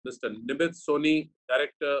Mr. Nimit Soni,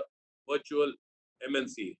 Director, Virtual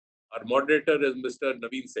MNC. Our moderator is Mr.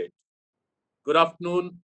 Naveen Seth. Good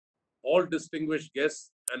afternoon, all distinguished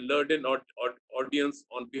guests and learned audience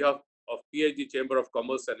on behalf of PhD Chamber of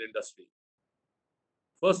Commerce and Industry.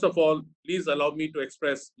 First of all, please allow me to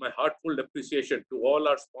express my heartfelt appreciation to all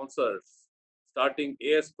our sponsors, starting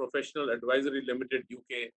AS Professional Advisory Limited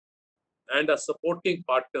UK and our supporting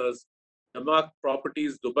partners, Damak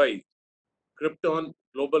Properties Dubai, Krypton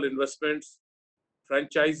Global Investments,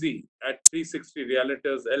 franchisee at 360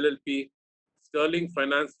 Realtors LLP, Sterling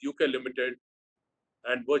Finance UK Limited,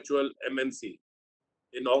 and Virtual MNC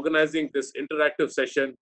in organizing this interactive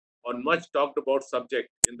session on much talked about subject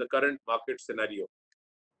in the current market scenario.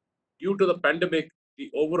 Due to the pandemic, the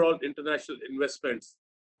overall international investments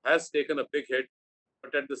has taken a big hit,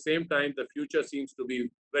 but at the same time, the future seems to be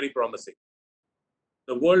very promising.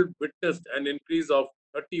 The world witnessed an increase of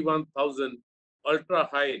 31,000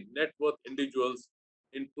 ultra-high net worth individuals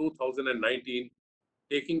in 2019,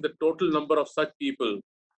 taking the total number of such people,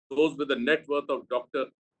 those with a net worth of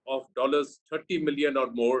dollars 30 million or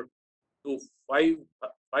more, to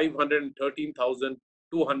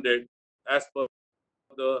 513,200 as per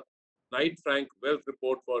the Knight Frank Wealth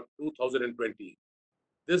Report for 2020.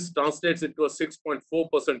 This translates into a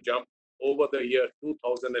 6.4% jump over the year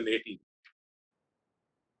 2018.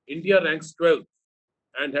 India ranks 12th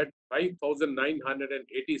and had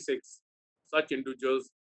 5,986 such individuals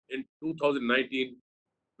in 2019,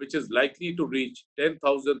 which is likely to reach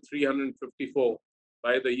 10,354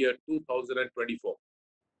 by the year 2024.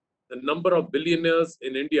 The number of billionaires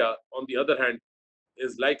in India, on the other hand,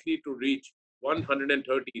 is likely to reach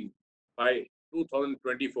 113 by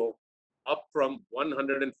 2024, up from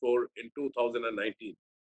 104 in 2019.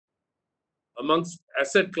 Amongst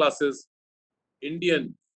asset classes,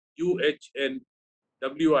 Indian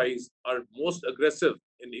UHNWIs are most aggressive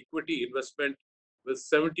in equity investment, with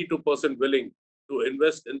 72% willing to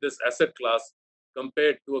invest in this asset class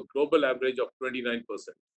compared to a global average of 29%.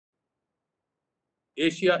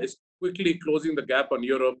 Asia is quickly closing the gap on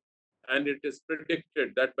Europe, and it is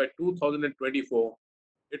predicted that by 2024,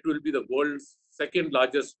 it will be the world's second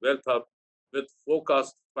largest wealth hub with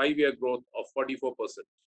forecast 5-year growth of 44%.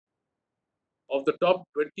 Of the top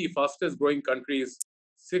 20 fastest growing countries,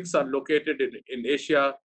 6 are located in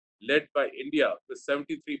Asia, led by India with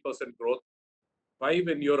 73% growth, 5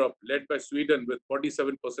 in Europe, led by Sweden with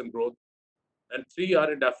 47% growth, and 3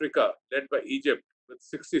 are in Africa, led by Egypt with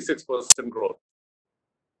 66% growth.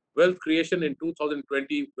 Wealth creation in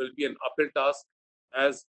 2020 will be an uphill task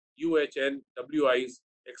as UHNWIs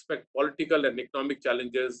expect political and economic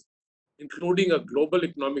challenges, including a global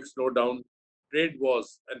economic slowdown, trade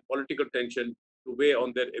wars, and political tension to weigh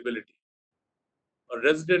on their ability. A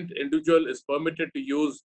resident individual is permitted to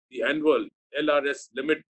use the annual LRS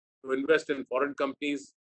limit to invest in foreign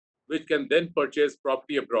companies, which can then purchase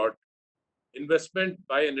property abroad. Investment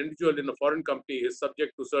by an individual in a foreign company is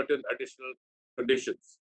subject to certain additional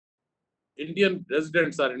conditions. Indian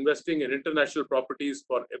residents are investing in international properties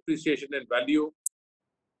for appreciation in value,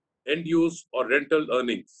 end use, or rental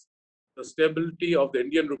earnings. The stability of the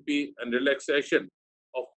Indian rupee and relaxation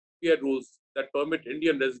of fiat rules that permit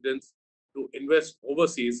Indian residents to invest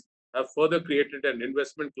overseas have further created an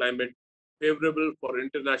investment climate favorable for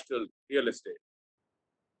international real estate.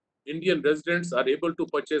 Indian residents are able to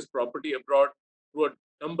purchase property abroad through a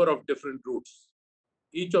number of different routes.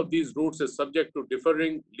 Each of these routes is subject to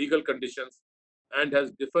differing legal conditions and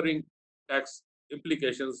has differing tax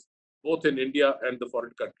implications both in India and the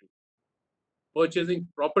foreign country. Purchasing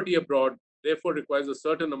property abroad therefore requires a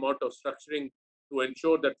certain amount of structuring to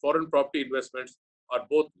ensure that foreign property investments are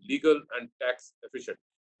both legal and tax efficient.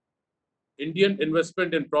 Indian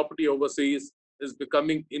investment in property overseas is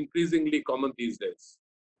becoming increasingly common these days.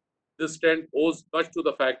 This trend owes much to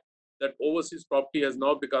the fact that overseas property has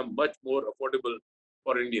now become much more affordable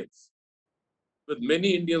for Indians. With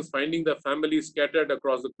many Indians finding their families scattered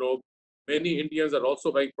across the globe, many Indians are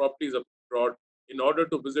also buying properties abroad in order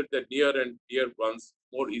to visit their near and dear ones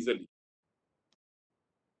more easily.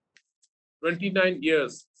 29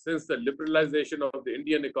 years since the liberalization of the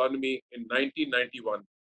Indian economy in 1991,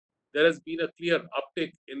 there has been a clear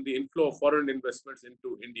uptick in the inflow of foreign investments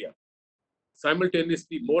into India.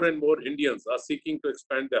 Simultaneously, more and more Indians are seeking to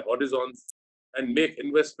expand their horizons and make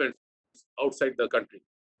investments outside the country.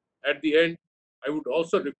 At the end, I would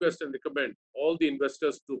also request and recommend all the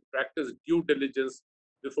investors to practice due diligence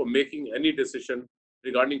before making any decision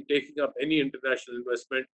regarding taking up any international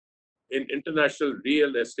investment in international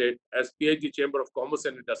real estate, as PhD Chamber of Commerce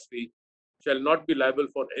and Industry shall not be liable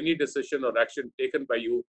for any decision or action taken by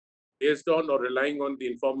you based on or relying on the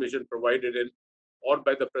information provided in or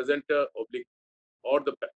by the presenter or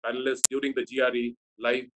the panelists during the GRE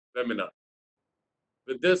live webinar.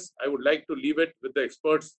 With this, I would like to leave it with the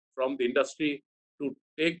experts from the industry to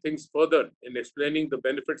take things further in explaining the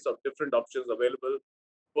benefits of different options available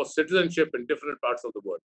for citizenship in different parts of the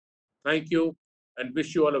world. Thank you and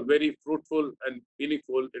wish you all a very fruitful and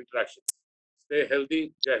meaningful interactions. Stay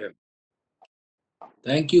healthy. Jai Hind.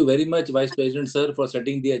 Thank you very much, Vice President Sir, for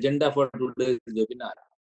setting the agenda for today's webinar.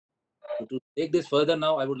 So to take this further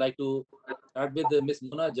now, I would like to start with Ms.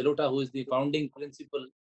 Mona Jalota, who is the founding principal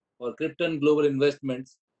for Krypton Global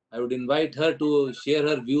Investments. I would invite her to share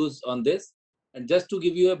her views on this. And just to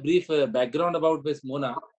give you a brief background about Ms.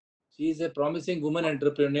 Mona, she is a promising woman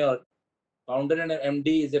entrepreneur. Founder and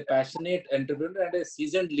MD, is a passionate entrepreneur and a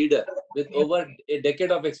seasoned leader with over a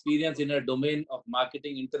decade of experience in her domain of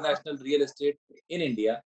marketing international real estate in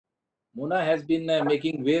India. Mona has been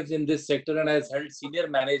making waves in this sector and has held senior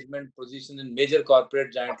management positions in major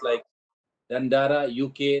corporate giants like Dandara,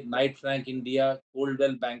 UK, Knight Frank India,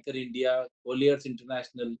 Coldwell Banker India, Colliers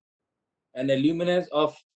International, and alumnus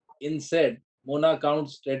of INSEAD. Mona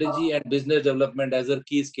counts strategy and business development as her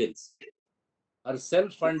key skills. Her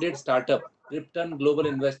self-funded startup, Krypton Global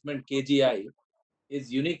Investment KGI,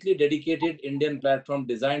 is uniquely dedicated Indian platform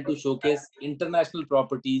designed to showcase international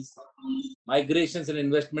properties, migrations, and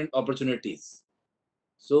investment opportunities.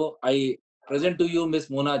 So I present to you Ms.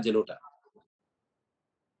 Mona Jalota.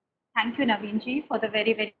 Thank you, Naveenji, for the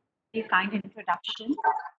very, very kind introduction.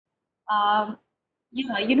 Um,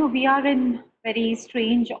 we are in very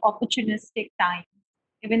strange, opportunistic times.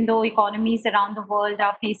 Even though economies around the world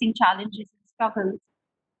are facing challenges and struggles,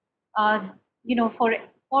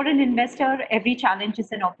 for an investor, every challenge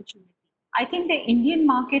is an opportunity. I think the Indian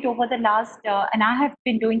market over the last, and I have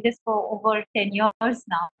been doing this for over 10 years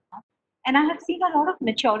now, and I have seen a lot of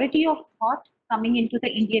maturity of thought coming into the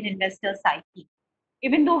Indian investor psyche.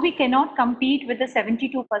 Even though we cannot compete with the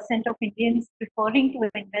 72% of Indians preferring to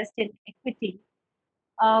invest in equity,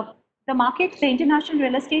 the international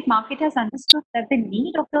real estate market has understood that the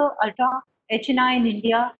need of the ultra HNI in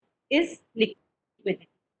India is liquidity.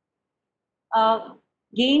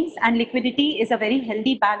 Gains and liquidity is a very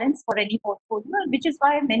healthy balance for any portfolio, which is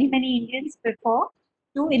why many Indians prefer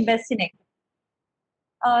to invest in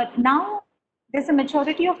equity. Now, there's a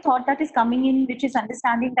maturity of thought that is coming in, which is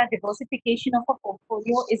understanding that diversification of a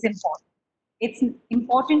portfolio is important. It's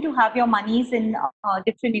important to have your monies in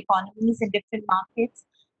different economies, in different markets,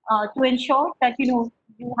 to ensure that you're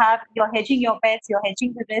hedging your bets, you're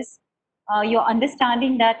hedging the risk, you're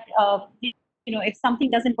understanding that if something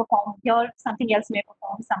doesn't perform here, something else may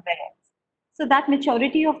perform somewhere else. So that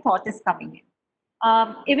maturity of thought is coming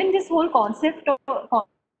in. Even this whole concept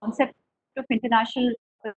of international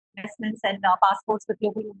investments and passports for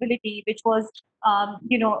global mobility, which was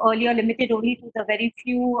earlier limited only to the very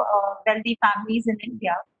few wealthy families in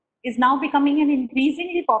India, is now becoming an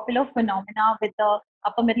increasingly popular phenomena with the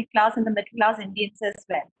upper middle class and the middle class Indians as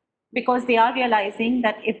well, because they are realizing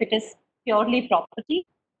that if it is purely property,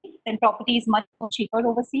 then property is much more cheaper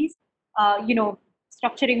overseas.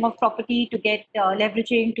 Structuring of property to get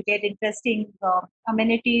leveraging, to get interesting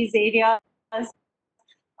amenities, areas,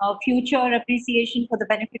 future appreciation for the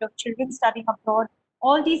benefit of children studying abroad.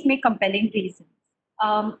 All these make compelling reasons.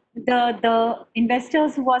 The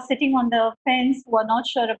investors who are sitting on the fence, who are not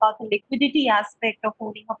sure about the liquidity aspect of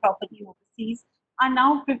owning a property overseas, are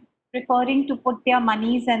now preferring to put their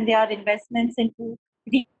monies and their investments into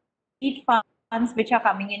REIT funds which are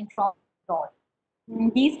coming in from abroad.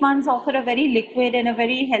 These funds offer a very liquid and a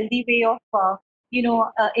very healthy way of,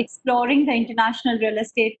 exploring the international real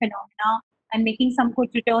estate phenomena and making some good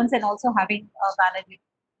returns and also having valid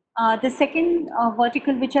liquidity. The second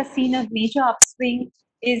vertical which has seen a major upswing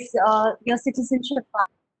is your citizenship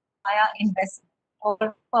via investment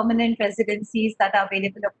or permanent residencies that are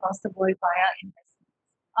available across the world via investment.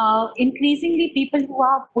 Increasingly, people who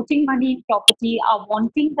are putting money in property are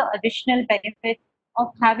wanting the additional benefit of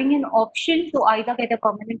having an option to either get a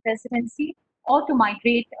permanent residency or to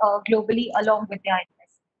migrate globally along with their investment.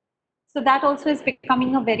 So that also is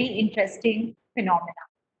becoming a very interesting phenomenon.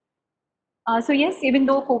 So yes, even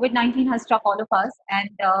though COVID-19 has struck all of us, and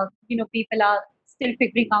people are still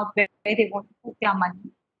figuring out where they want to put their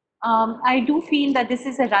money, I do feel that this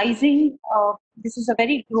is this is a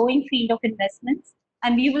very growing field of investments,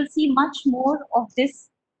 and we will see much more of this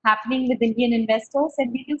happening with Indian investors,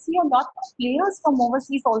 and we will see a lot of players from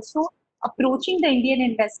overseas also approaching the Indian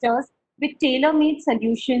investors with tailor-made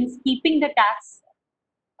solutions, keeping the tax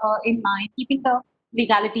in mind, keeping the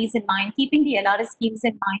legalities in mind, keeping the LRS schemes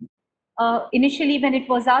in mind. Initially, when it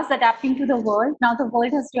was us adapting to the world, now the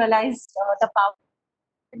world has realized the power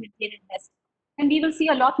of Indian investors. and we will see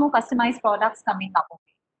a lot more customized products coming up.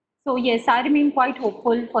 So yes, I remain quite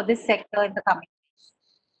hopeful for this sector in the coming days.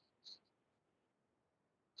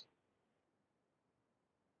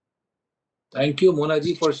 Thank you,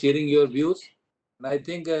 Monaji, for sharing your views. And I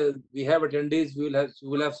think we have attendees. We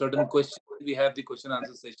will have certain questions. We have the question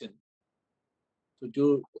answer session. So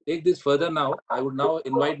to take this further now, I would now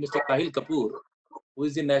invite Mr. Sahil Kapoor, who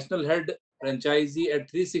is the national head franchisee at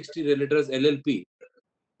 360 Realtors LLP.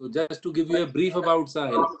 So just to give you a brief about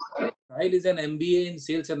Sahil, Sahil is an MBA in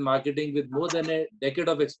sales and marketing with more than a decade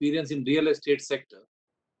of experience in real estate sector.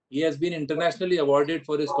 He has been internationally awarded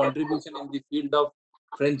for his contribution in the field of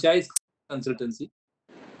franchise consultancy.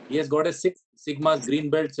 He has got a Six Sigma Green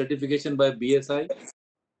Belt certification by BSI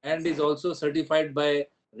and is also certified by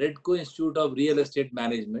Redco Institute of Real Estate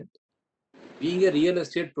Management. Being a real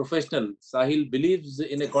estate professional, Sahil believes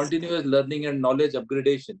in a continuous learning and knowledge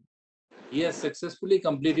upgradation. He has successfully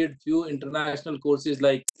completed few international courses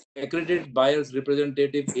like Accredited Buyers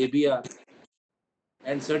Representative ABR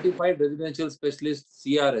and Certified Residential Specialist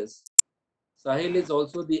CRS. Sahil is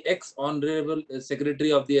also the ex-honorable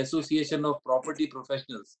secretary of the Association of Property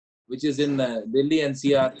Professionals, which is in Delhi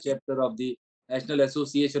NCR chapter of the National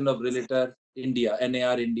Association of Realtors India,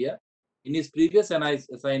 NAR India. In his previous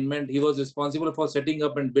assignment, he was responsible for setting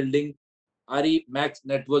up and building RE Max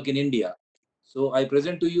network in India. So I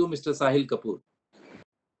present to you Mr. Sahil Kapoor.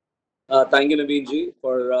 Thank you, Naveen ji,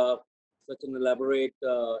 for such an elaborate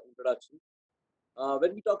introduction.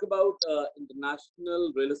 When we talk about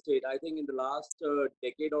international real estate, I think in the last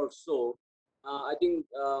decade or so, I think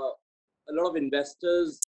a lot of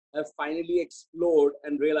investors have finally explored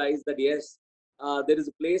and realized that yes, there is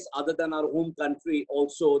a place other than our home country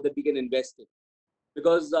also that we can invest in.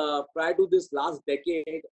 Because prior to this last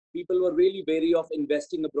decade, people were really wary of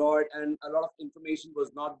investing abroad, and a lot of information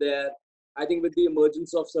was not there. I think with the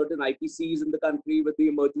emergence of certain IPCs in the country, with the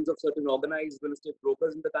emergence of certain organized real estate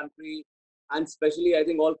brokers in the country, and especially I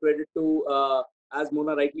think all credit to, as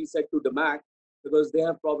Mona rightly said, to DMAC, because they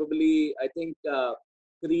have probably, I think,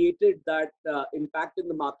 created that impact in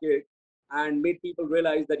the market and made people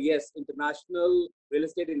realize that yes, international real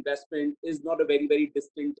estate investment is not a very, very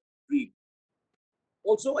distant dream.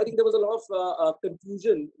 Also, I think there was a lot of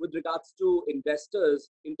confusion with regards to investors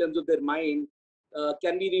in terms of their mind.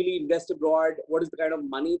 Can we really invest abroad? What is the kind of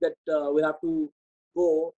money that we have to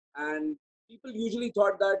go? And people usually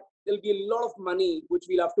thought that there'll be a lot of money which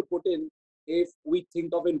we'll have to put in if we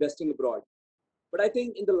think of investing abroad. But I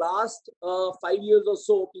think in the last 5 years or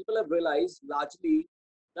so, people have realized largely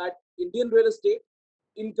that Indian real estate,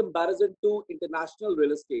 in comparison to international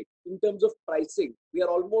real estate, in terms of pricing, we are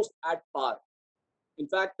almost at par. In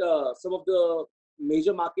fact, some of the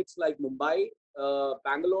major markets like Mumbai,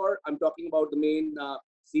 Bangalore, I'm talking about the main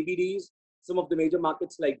CBDs, some of the major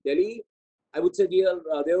markets like Delhi, I would say they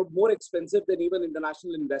are more expensive than even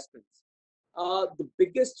international investments. The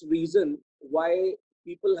biggest reason why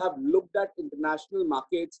people have looked at international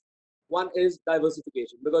markets, one is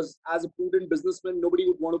diversification, because as a prudent businessman, nobody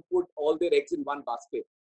would want to put all their eggs in one basket.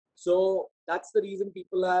 So that's the reason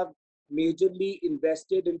people have majorly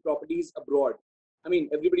invested in properties abroad. I mean,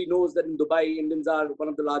 everybody knows that in Dubai, Indians are one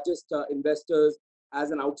of the largest investors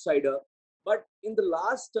as an outsider. But in the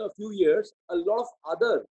last few years, a lot of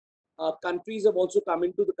other countries have also come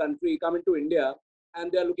into India,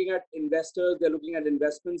 and they're looking at investors, they're looking at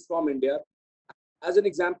investments from India. As an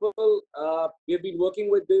example, we've been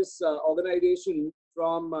working with this organization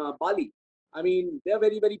from Bali. I mean, they're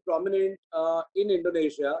very, very prominent in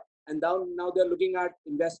Indonesia, and now they're looking at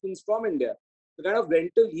investments from India. The kind of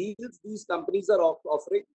rental yields these companies are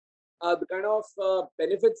offering, the kind of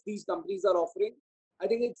benefits these companies are offering, I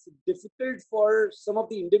think it's difficult for some of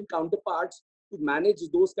the Indian counterparts to manage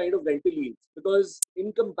those kind of rental yields, because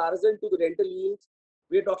in comparison to the rental yields,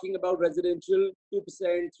 we're talking about residential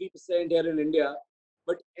 2%, 3% here in India.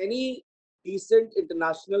 But any decent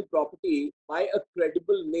international property by a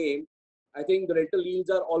credible name, I think the rental yields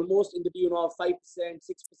are almost in the tune of 5%,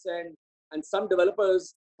 6%. And some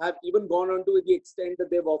developers have even gone on to the extent that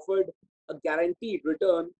they've offered a guaranteed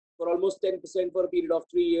return for almost 10% for a period of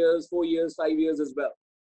 3 years, 4 years, 5 years as well.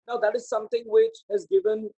 Now, that is something which has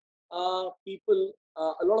given people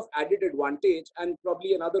a lot of added advantage, and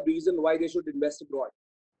probably another reason why they should invest abroad.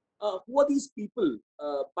 Who are these people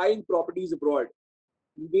buying properties abroad?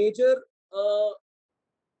 Major,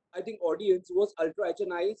 I think, audience was ultra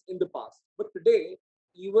HNIs in the past. But today,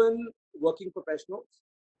 even working professionals,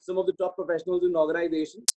 some of the top professionals in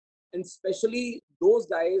organizations, and especially those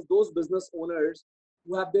guys, those business owners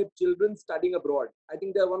who have their children studying abroad, I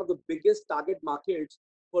think they're one of the biggest target markets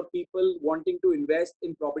for people wanting to invest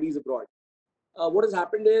in properties abroad. What has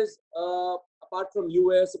happened is, apart from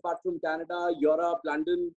US, apart from Canada, Europe,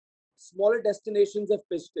 London, smaller destinations have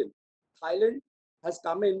pitched in. Thailand has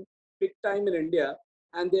come in big time in India,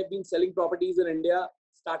 and they've been selling properties in India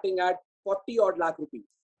starting at 40 odd lakh rupees.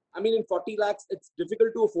 I mean, in 40 lakhs, it's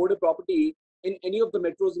difficult to afford a property in any of the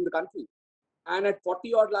metros in the country. And at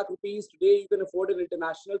 40 odd lakh rupees, today you can afford an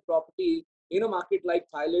international property in a market like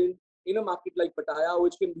Thailand, in a market like Pattaya,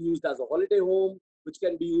 which can be used as a holiday home, which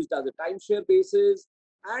can be used as a timeshare basis,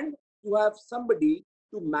 and you have somebody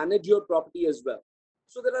to manage your property as well.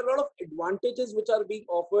 So there are a lot of advantages which are being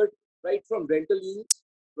offered, right from rental yields,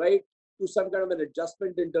 right, to some kind of an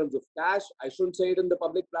adjustment in terms of cash. I shouldn't say it in the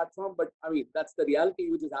public platform, but I mean, that's the reality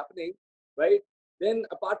which is happening, right? Then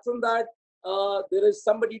apart from that, there is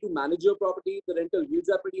somebody to manage your property. The rental yields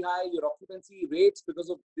are pretty high. Your occupancy rates, because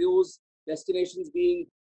of those destinations being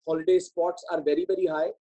holiday spots, are very, very high.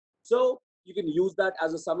 So you can use that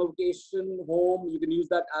as a summer vacation home. You can use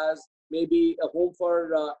that as maybe a home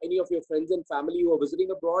for any of your friends and family who are visiting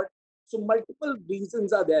abroad. So multiple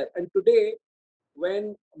reasons are there. And today,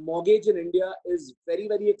 when mortgage in India is very,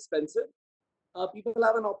 very expensive, people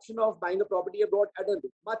have an option of buying a property abroad at a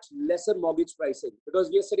much lesser mortgage pricing, because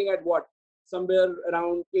we are sitting at what, somewhere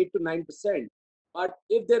around 8 to 9%. But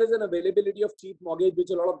if there is an availability of cheap mortgage, which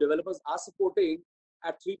a lot of developers are supporting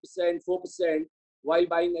at 3%, 4%, while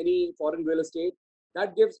buying any foreign real estate,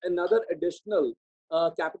 that gives another additional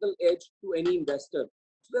capital edge to any investor.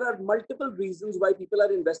 So there are multiple reasons why people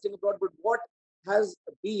are investing abroad. But what has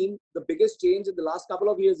been the biggest change in the last couple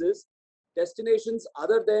of years is destinations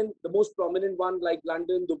other than the most prominent one like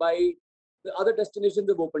London, Dubai, the other destinations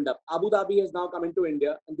have opened up. Abu Dhabi has now come into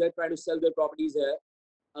India and they're trying to sell their properties here.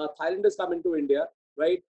 Thailand has come into India,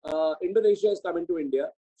 right? Indonesia has come into India.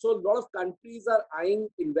 So a lot of countries are eyeing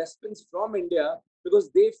investments from India because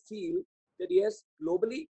they feel that yes,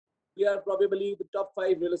 globally, we are probably the top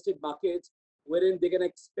 5 real estate markets wherein they can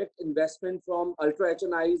expect investment from ultra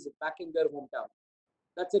HNIs back in their hometown.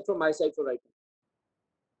 That's it from my side for right now.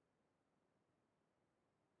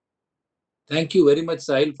 Thank you very much,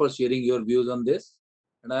 Sahil, for sharing your views on this.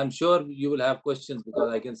 And I'm sure you will have questions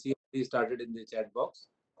because I can see they started in the chat box.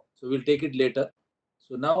 So we'll take it later.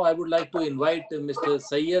 So now I would like to invite Mr.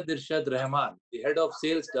 Syed Irshad Rahman, the head of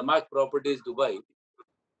sales, Damak Properties, Dubai.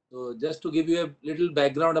 So just to give you a little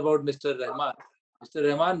background about Mr. Rahman, Mr.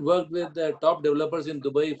 Rahman worked with the top developers in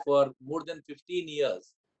Dubai for more than 15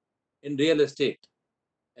 years in real estate.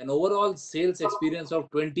 An overall sales experience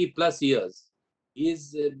of 20 plus years. He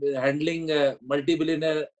is handling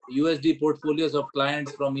multi-billionaire USD portfolios of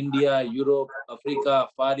clients from India, Europe, Africa,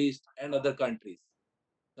 Far East, and other countries.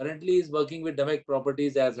 Currently, he is working with Damak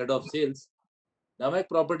Properties as head of sales. Damak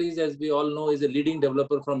Properties, as we all know, is a leading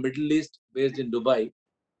developer from Middle East based in Dubai.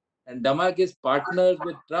 And Damak is partners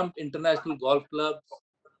with Trump International Golf Clubs,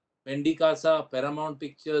 Fendi Casa, Paramount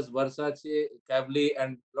Pictures, Versace, Cavli,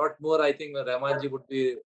 and a lot more. I think Rahmanji would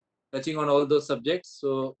be touching on all those subjects.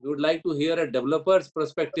 So we would like to hear a developer's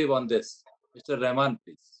perspective on this. Mr. Rahman,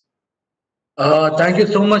 please. Thank you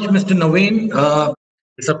so much, Mr. Naveen.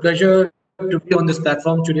 It's a pleasure to be on this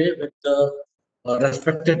platform today with a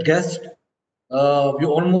respected guest. You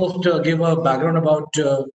almost gave a background about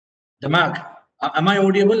the MAC. Am I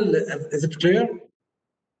audible? Is it clear?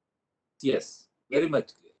 Yes, very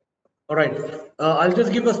much clear. All right. I'll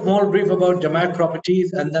just give a small brief about Damac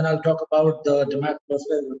Properties, and then I'll talk about the Damac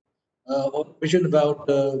vision about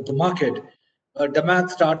the market. Damac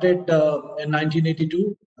started in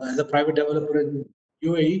 1982 as a private developer in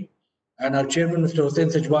UAE, and our chairman, Mr. Hussein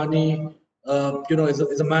Sajwani,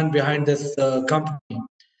 is a man behind this company.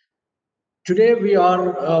 Today, we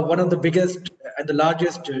are one of the biggest and the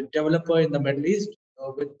largest developer in the Middle East,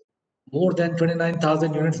 with more than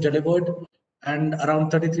 29,000 units delivered and around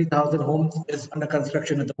 33,000 homes is under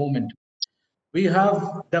construction at the moment. We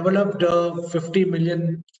have developed 50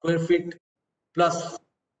 million square feet plus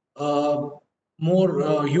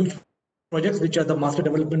more huge projects, which are the master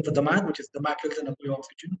development for the MAC, which is the MAC Hills and Ampere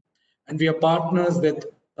Oxygen. And we are partners with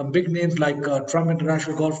some big names like Trump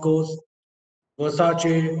International Golf Course,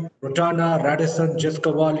 Versace, Rotana, Radisson,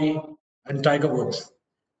 Cavalli, and Tiger Woods.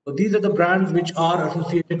 So these are the brands which are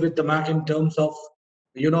associated with the MAC in terms of,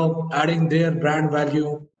 adding their brand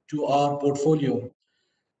value to our portfolio.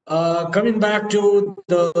 Coming back to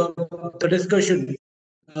the discussion,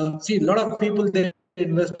 see, a lot of people, they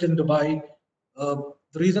invest in Dubai. The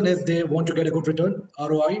reason is they want to get a good return,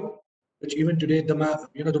 ROI, which even today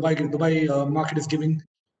Dubai market is giving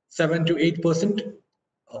 7 to 8%.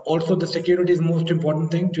 Also, the security is the most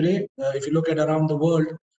important thing today. If you look at around the world,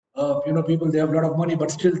 people, they have a lot of money,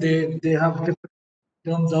 but still they have different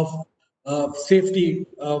terms of safety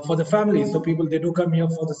for the family. So people, they do come here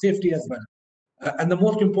for the safety as well. And the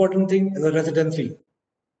most important thing is the residency.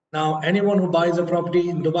 Now, anyone who buys a property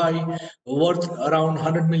in Dubai worth around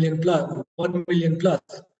 100 million plus, 1 million plus,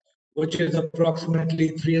 which is approximately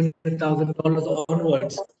 $300,000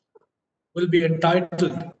 onwards, will be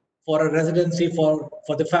entitled for a residency for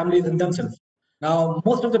the families and themselves. Now,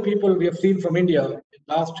 most of the people we have seen from India in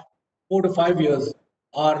the last 4 to 5 years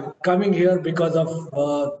are coming here because of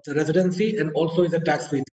the residency and also is a tax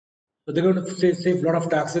free. So they're going to save a lot of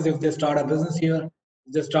taxes if they start a business here,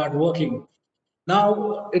 if they start working.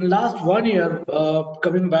 Now, in last 1 year,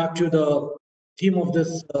 coming back to the theme of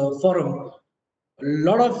this forum, a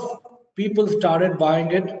lot of people started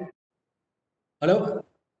buying it. Hello?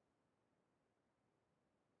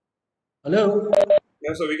 Hello?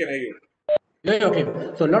 Yeah, so we can hear you. Yeah, okay.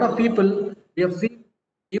 So a lot of people we have seen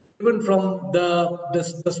even from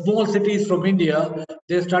the small cities from India,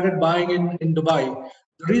 they started buying in Dubai.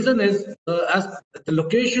 The reason is as the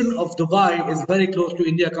location of Dubai is very close to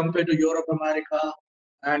India compared to Europe, America,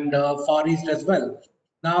 and Far East as well.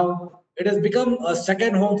 Now it has become a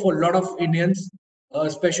second home for a lot of Indians,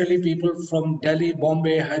 especially people from Delhi,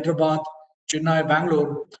 Bombay, Hyderabad, Chennai,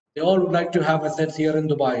 Bangalore. They all would like to have assets here in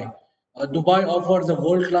Dubai. Dubai offers a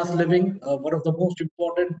world-class living. One of the most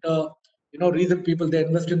important, reason people they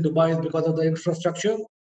invest in Dubai is because of the infrastructure,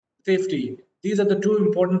 safety. These are the two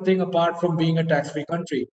important things apart from being a tax-free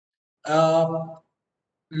country.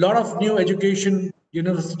 Lot of new education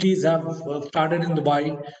universities have started in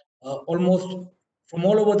Dubai. Almost from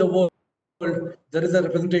all over the world, there is a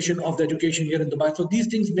representation of the education here in Dubai. So these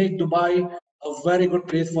things make Dubai a very good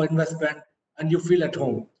place for investment, and you feel at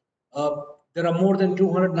home. Uh, there are more than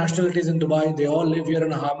 200 nationalities in Dubai. They all live here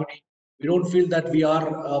in harmony. We don't feel that we are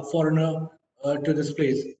a foreigner to this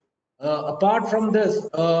place. Apart from this,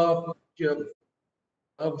 yeah,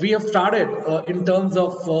 we have started in terms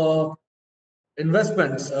of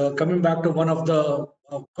investments. Coming back to one of the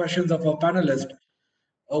questions of our panelists,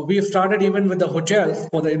 we have started even with the hotels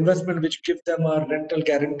for the investment, which give them a rental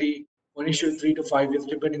guarantee for initial 3 to 5 years,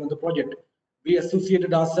 depending on the project. We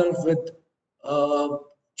associated ourselves with uh,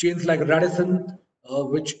 chains like Radisson,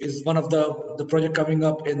 which is one of the project coming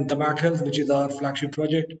up in Tamak Hills, which is our flagship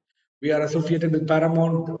project. We are associated with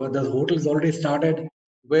Paramount. The hotel is already started,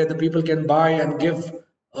 where the people can buy and give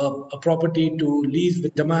a property to lease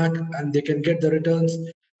with Tamak, and they can get the returns.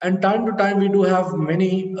 And time to time, we do have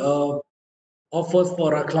many offers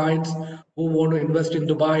for our clients who want to invest in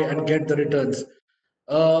Dubai and get the returns.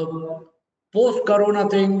 Uh, Post-corona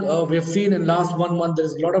thing, we have seen in last 1 month there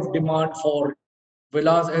is a lot of demand for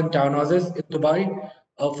villas and townhouses in Dubai,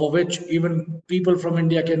 for which even people from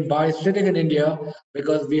India can buy sitting in India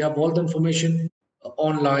because we have all the information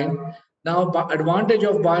online. Now, advantage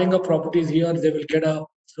of buying a properties here, they will get a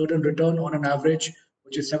certain return on an average,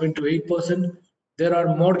 which is 7 to 8%. There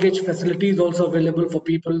are mortgage facilities also available for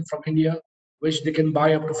people from India, which they can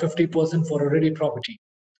buy up to 50% for a ready property.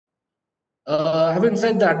 Having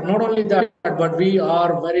said that, not only that, but we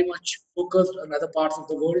are very much focused on other parts of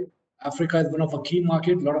the world. Africa is one of a key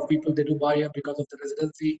market. A lot of people they do buy here because of the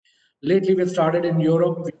residency. Lately, we've started in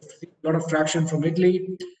Europe. We've seen a lot of traction from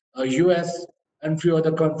Italy, US, and few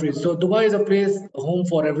other countries. So Dubai is a place, a home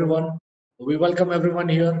for everyone. We welcome everyone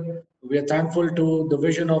here. We are thankful to the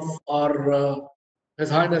vision of our His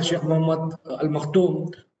Highness Sheikh Mohammed Al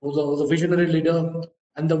Maktoum, who's a visionary leader.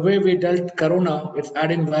 And the way we dealt Corona, it's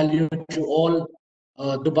adding value to all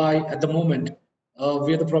Dubai at the moment.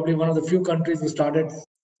 We are probably one of the few countries who started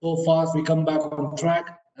so fast. We come back on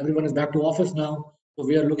track. Everyone is back to office now. So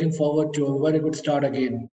we are looking forward to a very good start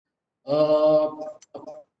again. Uh,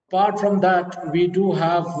 Apart from that, we do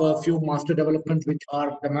have a few master developments, which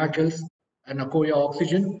are the Macals and Akoya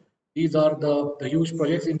Oxygen. These are the huge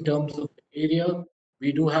projects in terms of area.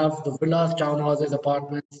 We do have the villas, townhouses,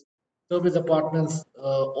 apartments, service apartments,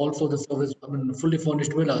 also the service, fully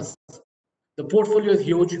furnished villas. The portfolio is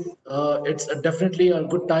huge. It's definitely a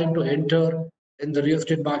good time to enter in the real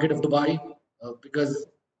estate market of Dubai because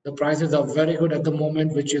the prices are very good at the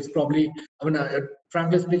moment, which is probably,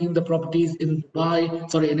 frankly speaking, the properties in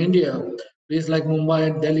in India, places like Mumbai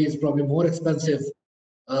and Delhi is probably more expensive,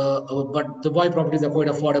 but Dubai properties are quite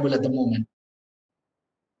affordable at the moment.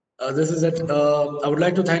 This is it. I would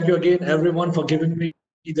like to thank you again, everyone, for giving me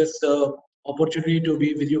this opportunity to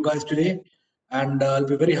be with you guys today. And I'll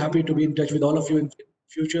be very happy to be in touch with all of you in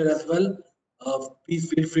future as well.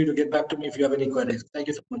 Please feel free to get back to me if you have any queries. Thank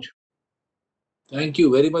you so much. Thank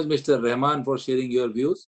you very much, Mr. Rahman, for sharing your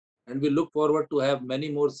views. And we look forward to have many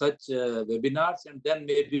more such webinars and then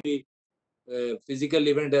maybe physical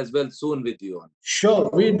event as well soon with you on. Sure.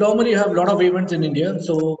 We normally have a lot of events in India.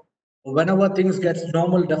 So whenever things get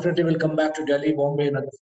normal, definitely we'll come back to Delhi, Bombay, and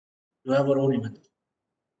others. to have our own event.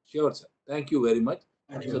 Sure, sir. Thank you very much.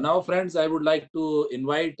 Thank So you. now, friends, I would like to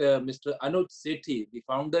invite Mr. Anuj Sethi, the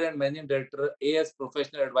founder and managing director, AS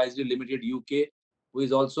Professional Advisory Limited, UK, who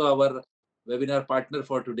is also our webinar partner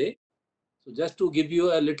for today. So just to give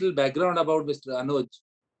you a little background about Mr. Anuj,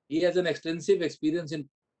 he has an extensive experience in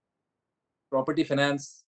property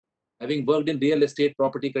finance, having worked in real estate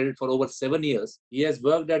property credit for over 7 years. He has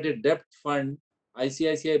worked at a debt fund,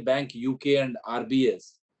 ICICI Bank UK and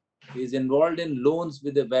RBS. He is involved in loans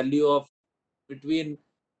with a value of between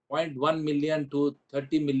 0.1 million to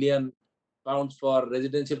 30 million pounds for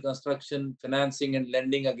residential construction, financing and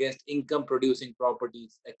lending against income producing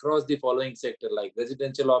properties across the following sector like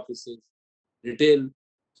residential offices, retail,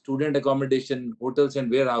 student accommodation, hotels and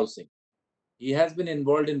warehousing. He has been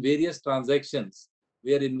involved in various transactions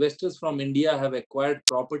where investors from India have acquired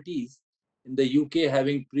properties in the UK,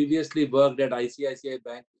 having previously worked at ICICI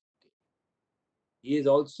Bank. He is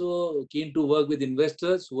also keen to work with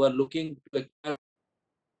investors who are looking to acquire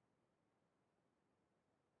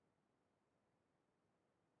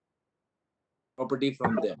property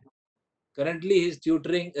from them. Currently, he is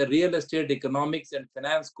tutoring a real estate economics and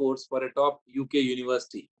finance course for a top UK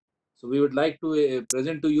university. So we would like to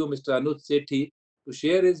present to you Mr. Anuj Sethi to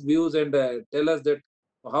share his views and tell us that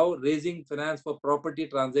how raising finance for property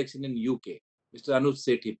transaction in UK. Mr. Anuj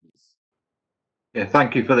Sethi, please. Yeah,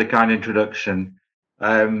 thank you for the kind introduction.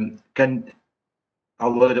 I'll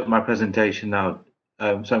load up my presentation now.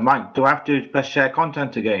 So Mike, do I have to press share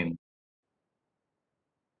content again?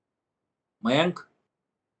 Mayank?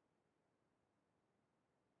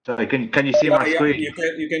 Sorry, can you see my screen? You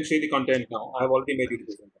can share the content now. I have already made it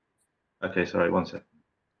present. Okay, sorry, one sec.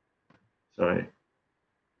 Sorry.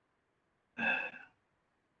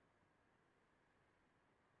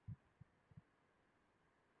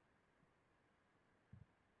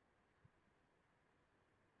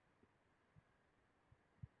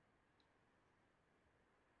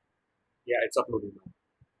 Yeah, it's uploading now.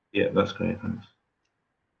 Yeah, that's great, thanks.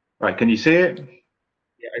 Right, can you see it?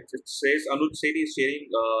 Yeah, it says Anuj Sethi is sharing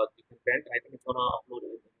the content. I think it's gonna upload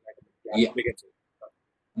it. Yeah. We can see.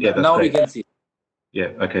 Yeah, that's now great. we can see.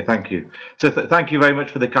 Yeah, okay, thank you. So thank you very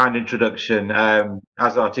much for the kind introduction.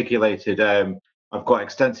 As articulated, I've got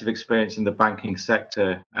extensive experience in the banking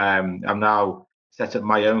sector. I'm now set up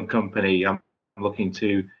my own company. I'm looking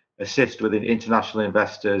to assist with international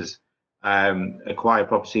investors, acquire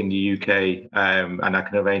property in the UK, and I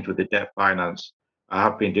can arrange with the debt finance. I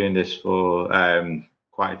have been doing this for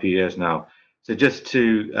quite a few years now. So just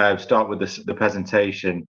to start with the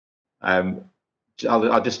presentation,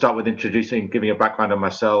 I'll just start with introducing, giving a background on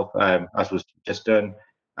myself, as was just done.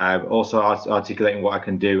 Also articulating what I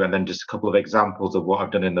can do, and then just a couple of examples of what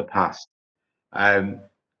I've done in the past.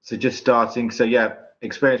 So just starting, so yeah,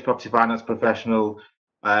 experienced property finance professional.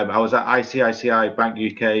 I was at ICICI Bank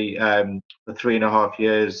UK for 3.5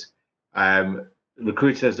 years.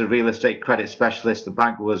 Recruited as a real estate credit specialist. The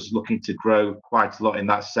bank was looking to grow quite a lot in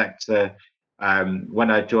that sector.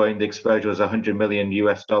 When I joined, the exposure was $100 million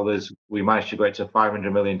US. We managed to grow it to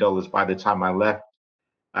 $500 million by the time I left.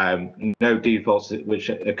 No defaults which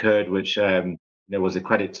occurred, which was a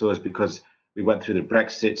credit to us because we went through the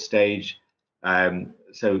Brexit stage.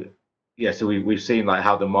 So we've seen like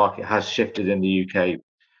how the market has shifted in the UK.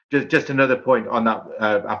 Just another point on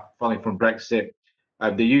that, following from Brexit,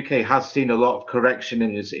 the UK has seen a lot of correction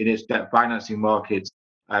in its debt financing markets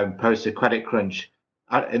post the credit crunch.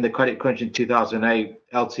 In the credit crunch in 2008,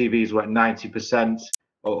 LTVs were at 90%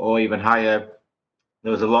 or even higher.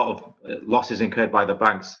 There was a lot of losses incurred by the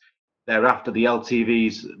banks. Thereafter, the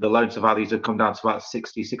LTVs, the loan to values, have come down to about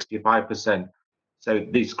 60, 65%. So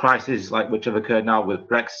these crises, like which have occurred now with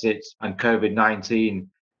Brexit and COVID-19,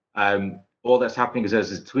 all that's happening is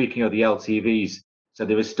there's a tweaking of the LTVs. So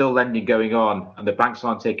there is still lending going on, and the banks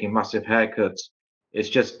aren't taking massive haircuts. It's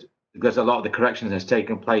just because a lot of the corrections has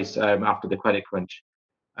taken place after the credit crunch.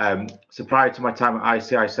 So prior to my time at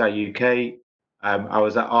ICICI UK, I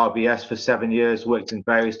was at RBS for 7 years, worked in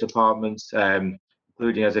various departments,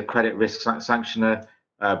 including as a credit risk sanctioner,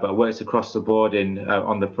 but I worked across the board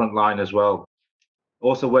on the front line as well.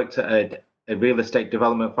 Also worked at a real estate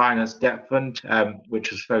development finance debt fund,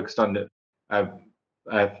 which was focused on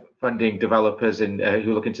funding developers who are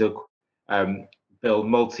looking to build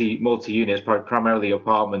multi units, primarily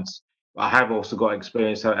apartments. I have also got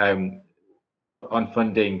experience on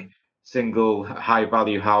funding single high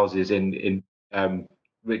value houses in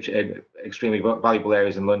rich and extremely valuable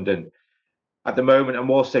areas in London. At the moment,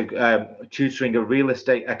 I'm also tutoring a real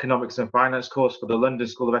estate economics and finance course for the London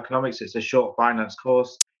School of Economics. It's a short finance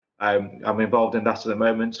course. I'm involved in that at the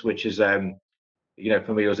moment, which is, for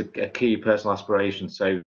me, it was a key personal aspiration.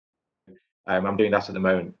 So I'm doing that at the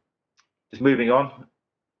moment. Just moving on.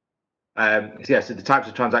 So the types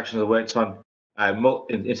of transactions I worked on,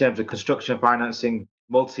 in terms of construction financing,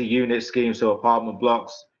 multi-unit schemes, so apartment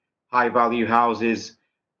blocks, high-value houses.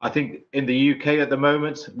 I think in the UK at the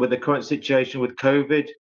moment, with the current situation with COVID,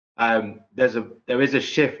 there is a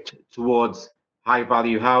shift towards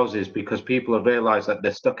high-value houses because people have realised that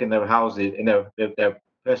they're stuck in their houses, in their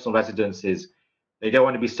personal residences. They don't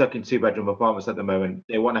want to be stuck in two-bedroom apartments at the moment.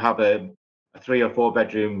 They want to have a 3 or 4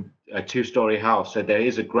 bedroom, a 2-story house. So there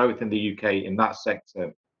is a growth in the UK in that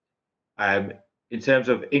sector. In terms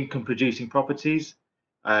of income producing properties,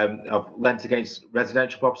 I've lent against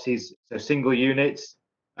residential properties, so single units,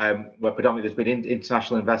 where predominantly there's been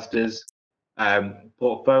international investors,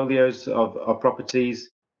 portfolios of properties,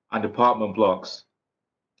 and apartment blocks.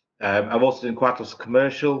 I've also done quite a lot of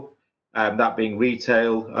commercial, that being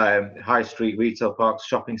retail, high street retail parks,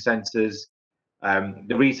 shopping centres.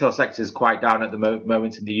 The retail sector is quite down at the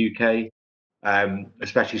moment in the UK,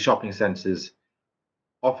 especially shopping centres.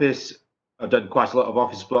 Office, I've done quite a lot of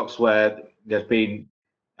office blocks where there's been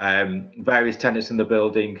various tenants in the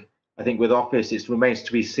building. I think with office, it remains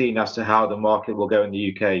to be seen as to how the market will go in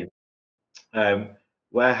the UK.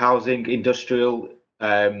 Warehousing, industrial,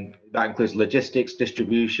 that includes logistics,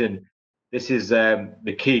 distribution. This is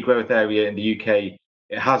the key growth area in the UK.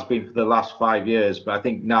 It has been for the last 5 years, but I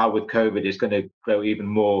think now with COVID, it's going to grow even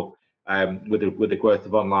more with the growth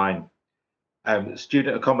of online.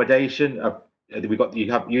 Student accommodation,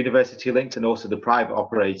 you have university linked and also the private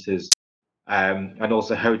operators, and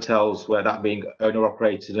also hotels where that being owner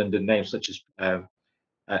operated under names such as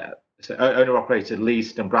so owner operated,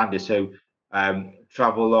 leased and branded. So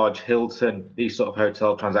Travelodge, Hilton, these sort of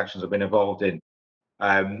hotel transactions have been involved in.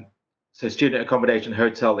 So student accommodation,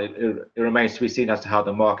 hotel, it remains to be seen as to how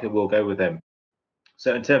the market will go with them.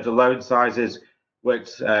 So in terms of loan sizes,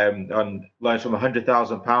 worked on loans from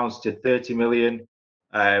 £100,000 to 30 million.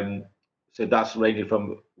 So that's ranging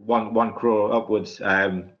from one crore upwards.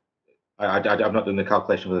 I've not done the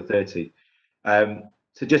calculation for the 30.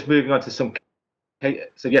 So just moving on to some.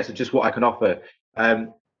 So yes, just what I can offer.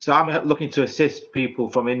 So I'm looking to assist people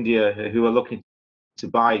from India who are looking to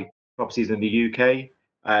buy properties in the UK.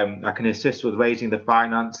 I can assist with raising the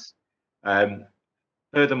finance.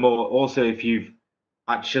 Furthermore, also if you've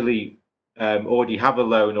actually already have a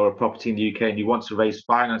loan or a property in the UK and you want to raise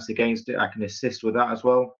finance against it, I can assist with that as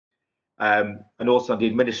well. And also on the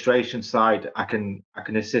administration side, I can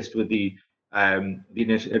assist with the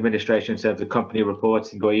administration in terms of company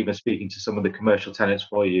reporting or even speaking to some of the commercial tenants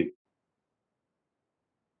for you.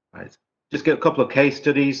 Right. Just get a couple of case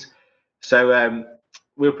studies. So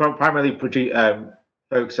we're primarily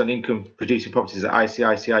focused on income producing properties at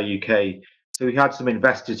ICICI UK. So we had some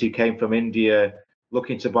investors who came from India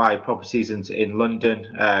looking to buy properties in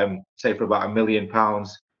London, say for about £1 million,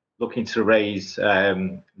 looking to raise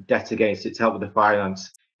debt against it to help with the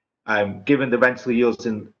finance. Given the rental yields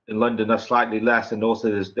in London are slightly less, and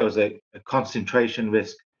also there was a concentration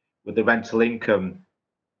risk with the rental income,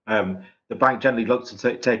 the bank generally looks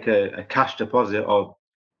to take a cash deposit of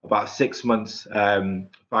about 6 months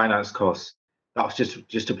finance costs. That was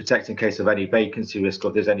just to protect in case of any vacancy risk or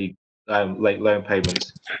if there's any late loan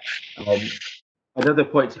payments. Another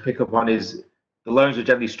point to pick up on is the loans are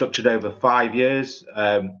generally structured over 5 years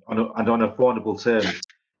and on affordable terms.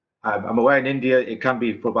 I'm aware in India it can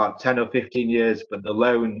be for about 10 or 15 years, but the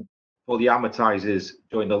loan fully amortizes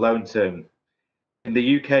during the loan term. In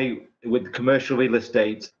the UK, with commercial real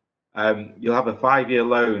estate, you'll have a 5-year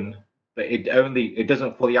loan, but it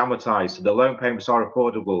doesn't fully amortize. So the loan payments are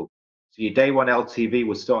affordable. So your day one LTV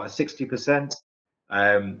would start at 60%.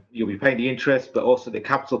 You'll be paying the interest, but also the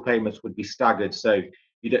capital payments would be staggered. So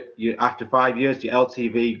you after 5 years, your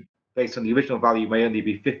LTV based on the original value may only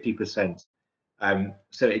be 50%.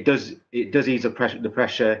 So it does ease the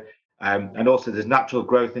pressure, and also there's natural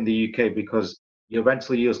growth in the UK because your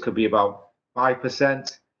rental yields could be about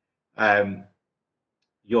 5%.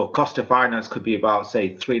 Your cost of finance could be about,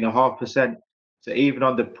 say, 3.5%. So even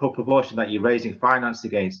on the proportion that you're raising finance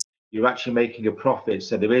against, you're actually making a profit.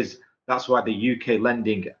 So that's why the UK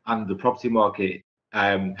lending and the property market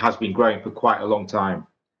has been growing for quite a long time.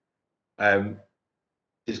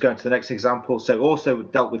 Just going to the next example. So also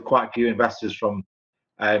dealt with quite a few investors from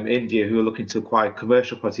India who are looking to acquire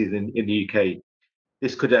commercial properties in the UK.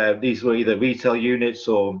 These were either retail units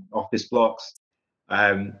or office blocks.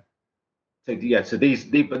 So these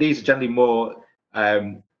are generally more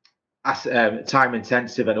time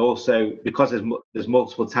intensive, and also because there's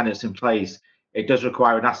multiple tenants in place, it does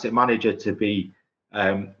require an asset manager to be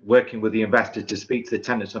working with the investor to speak to the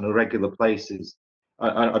tenants on a regular basis.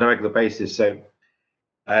 So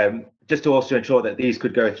just to also ensure that these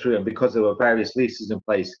could go through, and because there were various leases in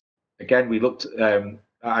place, again, we looked at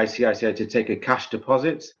ICICI to take a cash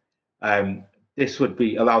deposit. This would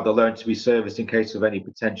allow the loan to be serviced in case of any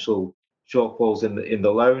potential shortfalls in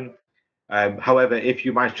the loan. However, if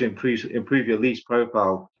you manage to improve your lease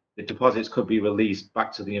profile, the deposits could be released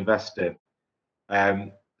back to the investor.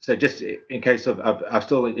 So just in case of, I'm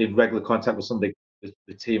still in regular contact with some of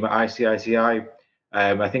the team at ICICI.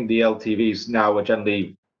 I think the LTVs now are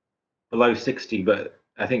generally below 60, but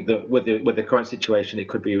I think that with the current situation, it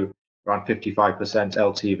could be around 55%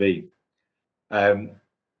 LTV.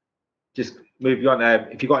 Just moving on.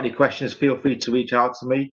 If you've got any questions, feel free to reach out to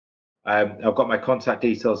me. I've got my contact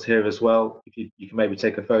details here as well. If you can maybe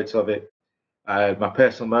take a photo of it. My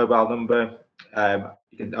personal mobile number. I'm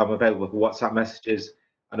available for WhatsApp messages,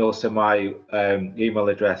 and also my email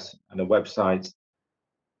address and a website.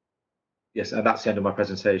 Yes, and that's the end of my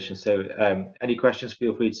presentation. So any questions,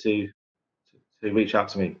 feel free to reach out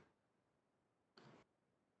to me.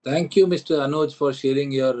 Thank you, Mr. Anuj, for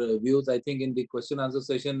sharing your views. I think in the question answer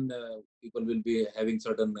session, people will be having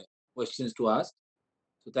certain questions to ask.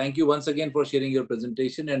 So thank you once again for sharing your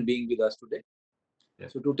presentation and being with us today. Yeah,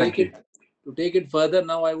 so to take it further,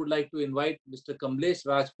 now I would like to invite Mr. Kamlesh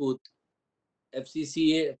Rajput,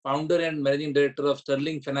 FCCA founder and managing director of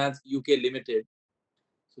Sterling Finance UK Limited.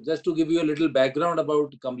 So just to give you a little background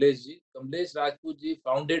about Kamlesh ji, Kamlesh Rajput ji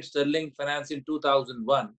founded Sterling Finance in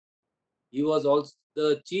 2001. He was also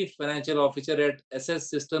the Chief Financial Officer at SS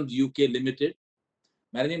Systems UK Limited,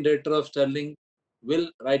 Managing Director of Sterling Will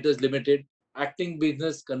Writers Limited, Acting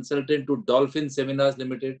Business Consultant to Dolphin Seminars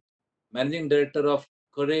Limited, Managing Director of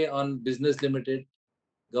Curry on Business Limited,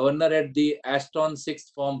 Governor at the Ashton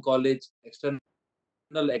Sixth Form College, External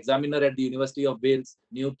Examiner at the University of Wales,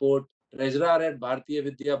 Newport, Treasurer at Bharatiya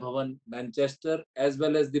Vidya Bhavan, Manchester, as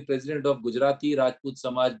well as the President of Gujarati Rajput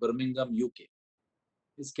Samaj, Birmingham, UK.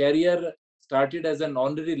 His career started as an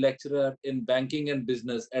honorary lecturer in banking and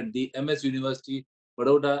business at the MS University,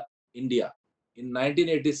 Baroda, India. In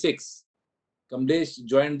 1986, Kamlesh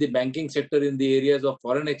joined the banking sector in the areas of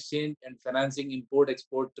foreign exchange and financing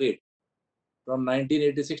import-export trade. From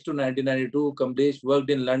 1986 to 1992, Kamlesh worked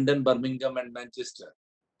in London, Birmingham, and Manchester.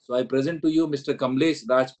 So I present to you Mr. Kamlesh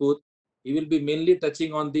Rajput. He will be mainly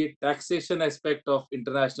touching on the taxation aspect of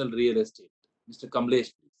international real estate. Mr.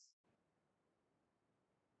 Kamlesh, please.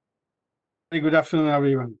 Very good afternoon,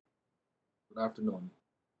 everyone. Good afternoon.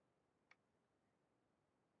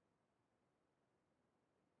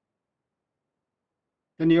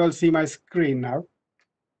 Can you all see my screen now?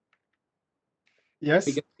 Yes?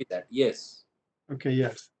 We can see that, yes. Okay,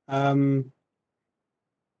 yes.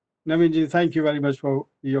 Navinji, thank you very much for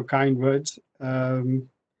your kind words. And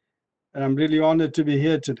I'm really honored to be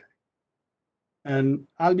here today. And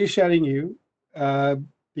I'll be sharing you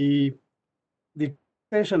the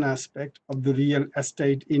taxation aspect of the real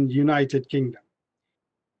estate in United Kingdom.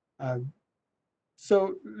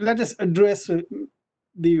 So let us address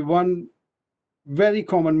the one very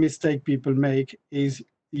common mistake people make is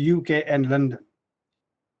UK and London.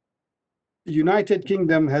 United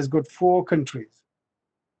Kingdom has got 4 countries: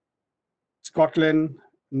 Scotland,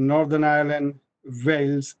 Northern Ireland,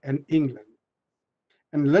 Wales, and England.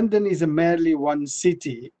 And London is a merely one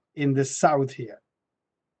city in the south here.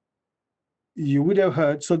 You would have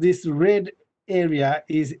heard, so this red area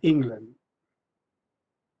is England.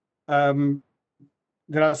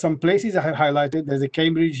 There are some places I have highlighted. There's a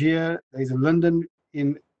Cambridge here, there's a London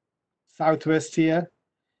in southwest here,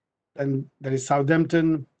 and there is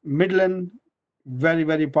Southampton, Midland, very,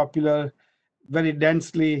 very popular, very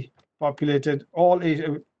densely populated.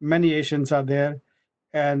 Many Asians are there,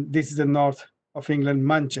 and this is the north of England,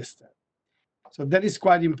 Manchester. So that is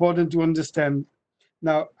quite important to understand.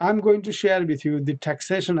 Now, I'm going to share with you the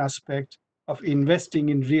taxation aspect of investing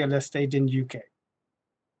in real estate in UK.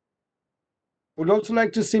 I would also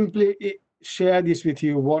like to simply share this with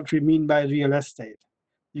you, what we mean by real estate.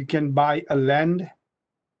 You can buy a land,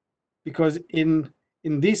 because in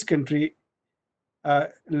this country,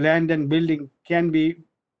 land and building can be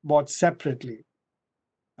bought separately.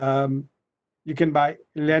 You can buy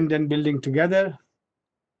land and building together.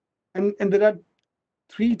 And there are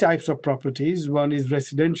 3 types of properties. One is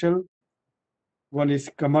residential, one is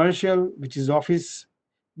commercial, which is office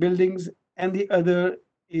buildings, and the other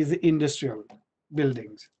is industrial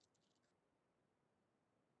buildings.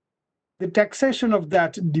 The taxation of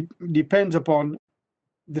that depends upon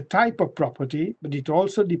the type of property, but it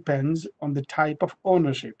also depends on the type of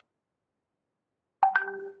ownership.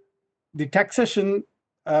 The taxation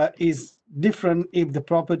is different if the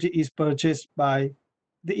property is purchased by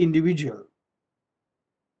the individual,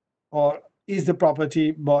 or is the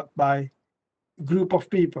property bought by a group of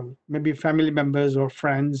people, maybe family members or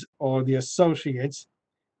friends or the associates.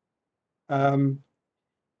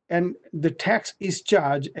 And the tax is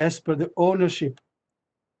charged as per the ownership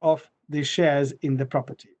of the shares in the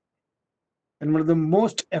property. And one of the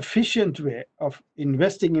most efficient way of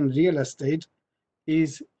investing in real estate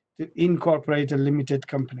is to incorporate a limited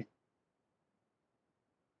company.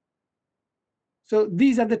 So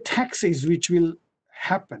these are the taxes which will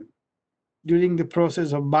happen during the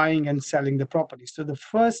process of buying and selling the property. So the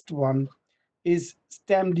first one is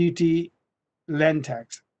stamp duty, land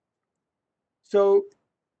tax. So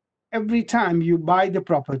every time you buy the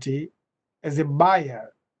property as a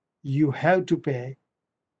buyer, you have to pay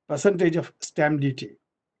percentage of stamp duty.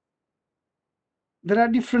 There are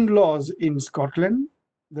different laws in Scotland.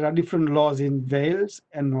 There are different laws in Wales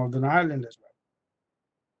and Northern Ireland as well.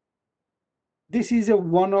 This is a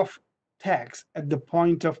one-off tax at the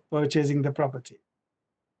point of purchasing the property.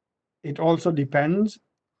 It also depends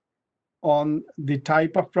on the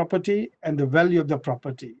type of property and the value of the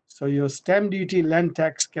property. So your stamp duty, land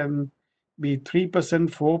tax can be 3%,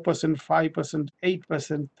 4%, 5%,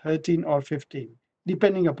 8%, 13 or 15,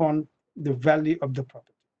 depending upon the value of the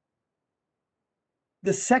property.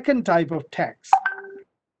 The second type of tax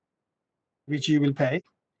which you will pay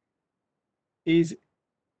is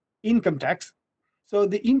income tax. So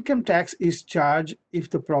the income tax is charged if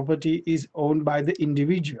the property is owned by the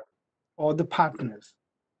individual or the partners,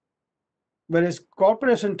 whereas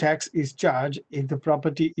corporation tax is charged if the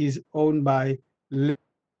property is owned by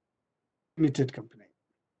limited company.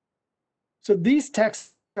 So these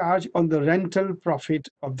tax charge on the rental profit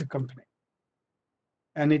of the company,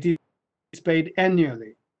 and it is paid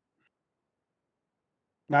annually.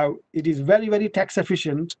 Now, it is very, very tax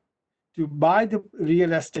efficient to buy the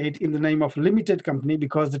real estate in the name of limited company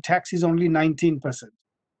because the tax is only 19%.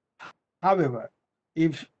 However,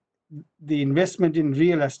 if the investment in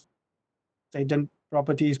real estate and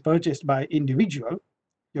property is purchased by individual,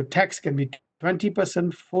 your tax can be 20%,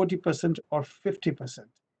 40%, or 50%,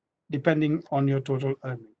 depending on your total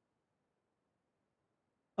earning.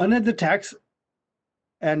 Another tax,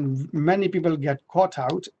 and many people get caught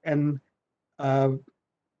out, and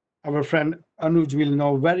our friend Anuj will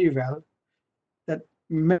know very well that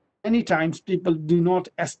many times people do not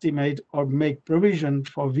estimate or make provision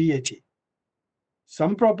for VAT.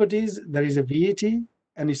 Some properties, there is a VAT,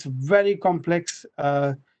 and it's a very complex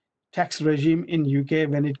tax regime in UK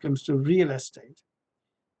when it comes to real estate.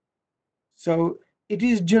 So it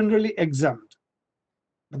is generally exempt.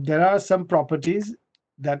 But there are some properties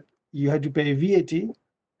that you have to pay VAT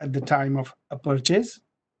at the time of a purchase,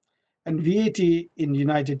 and VAT in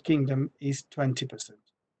United Kingdom is 20%.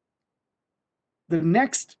 The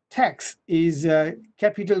next tax is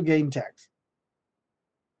capital gain tax.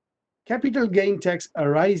 Capital gain tax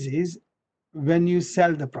arises when you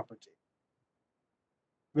sell the property.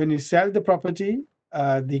 When you sell the property,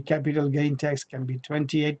 the capital gain tax can be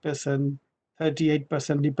 28%,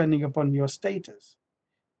 38%, depending upon your status,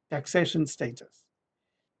 taxation status.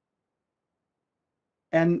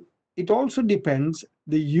 And it also depends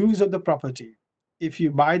the use of the property. If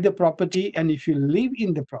you buy the property and if you live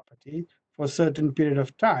in the property for a certain period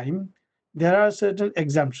of time, there are certain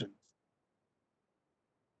exemptions.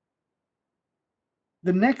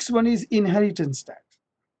 The next one is inheritance tax.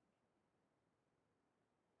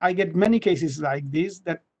 I get many cases like this,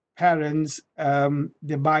 that parents,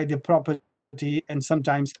 they buy the property and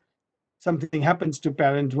sometimes something happens to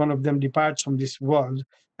parents, one of them departs from this world,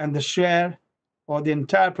 and the share or the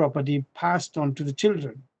entire property passed on to the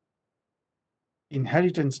children.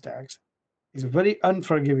 Inheritance tax is very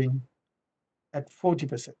unforgiving at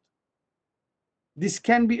 40%. This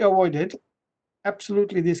can be avoided.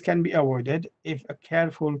 Absolutely, this can be avoided if a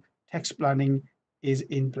careful tax planning is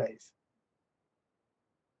in place.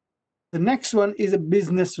 The next one is a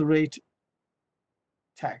business rate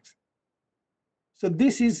tax. So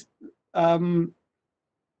this is when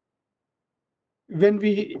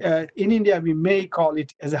we in India we may call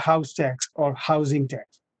it as a house tax or housing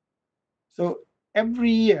tax. So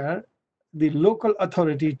every year the local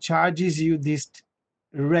authority charges you these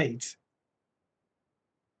rates,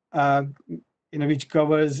 which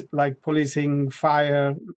covers like policing,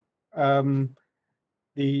 fire,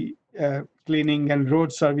 the cleaning and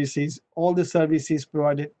road services, all the services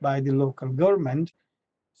provided by the local government.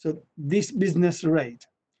 So this business rate,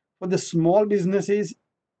 for the small businesses,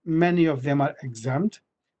 many of them are exempt,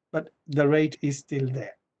 but the rate is still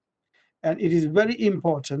there. And it is very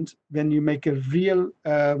important when you make a real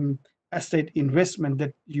estate investment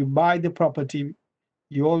that you buy the property,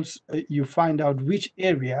 you find out which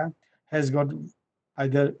area has got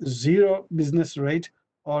either zero business rate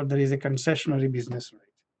or there is a concessionary business rate.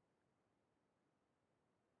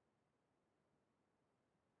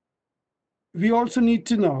 We also need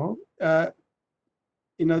to know, there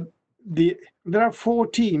are 4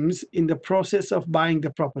 teams in the process of buying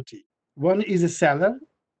the property. One is a seller.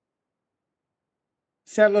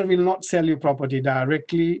 Seller will not sell you property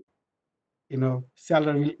directly.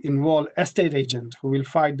 Seller will involve estate agent who will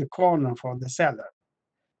fight the corner for the seller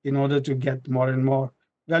in order to get more and more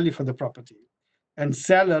value for the property. And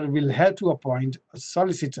seller will have to appoint a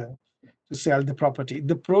solicitor to sell the property.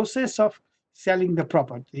 The process of selling the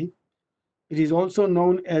property, it is also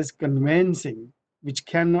known as conveyancing, which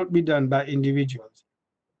cannot be done by individuals.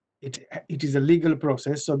 It is a legal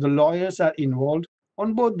process, so the lawyers are involved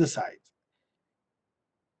on both the sides.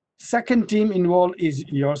 Second team involved is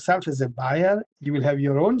yourself as a buyer. You will have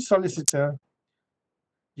your own solicitor.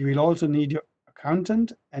 You will also need your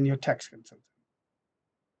accountant and your tax consultant.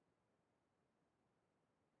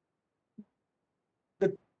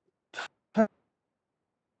 The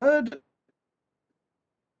third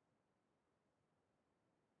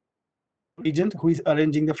agent who is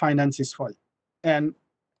arranging the finances for you. And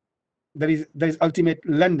there is ultimate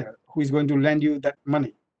lender who is going to lend you that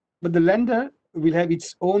money. But the lender will have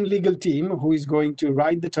its own legal team who is going to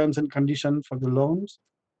write the terms and conditions for the loans.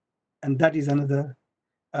 And that is another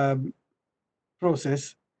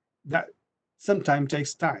process that sometimes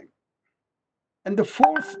takes time. And the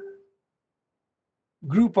fourth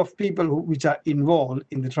group of people which are involved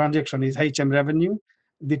in the transaction is HM Revenue.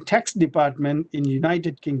 The tax department in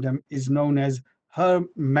United Kingdom is known as Her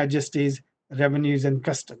Majesty's Revenues and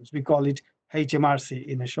Customs. We call it HMRC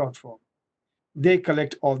in a short form. They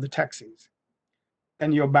collect all the taxes.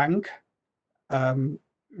 And your bank,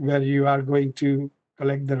 where you are going to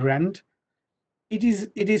collect the rent, it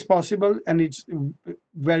is possible, and it's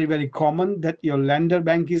very, very common that your lender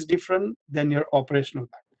bank is different than your operational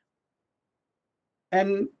bank.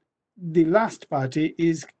 And the last party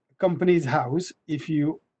is Companies House. If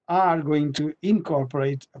you are going to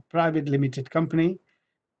incorporate a private limited company,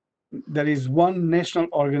 there is one national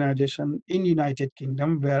organization in United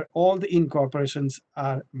Kingdom where all the incorporations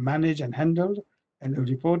are managed and handled and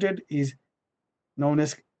reported, is known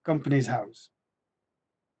as Companies House.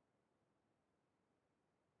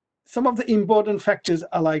 Some of the important factors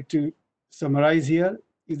I like to summarize here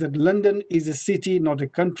is that London is a city, not a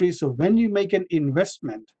country. So when you make an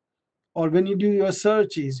investment or when you do your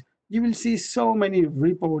searches, you will see so many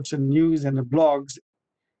reports and news and blogs,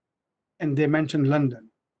 and they mention London.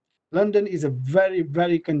 London is a very,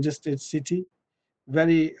 very congested city,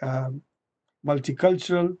 very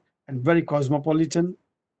multicultural and very cosmopolitan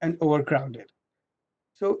and overcrowded.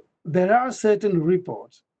 So there are certain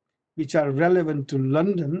reports which are relevant to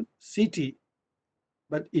London city,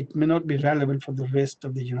 but it may not be relevant for the rest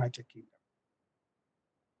of the United Kingdom.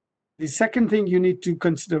 The second thing you need to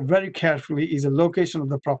consider very carefully is the location of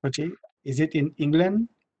the property. Is it in England?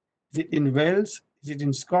 Is it in Wales? Is it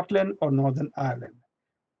in Scotland or Northern Ireland?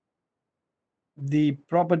 The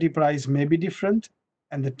property price may be different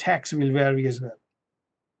and the tax will vary as well.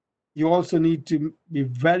 You also need to be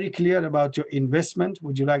very clear about your investment.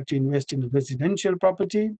 Would you like to invest in a residential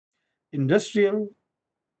property, industrial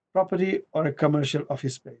property, or a commercial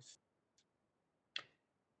office space?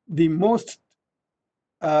 The most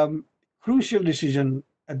crucial decision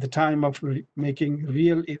at the time of making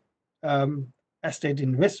real estate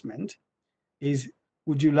investment is,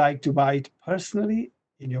 would you like to buy it personally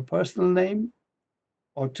in your personal name,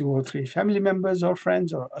 or 2 or 3 family members or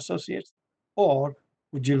friends or associates, or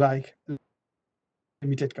would you like a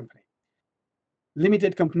limited company?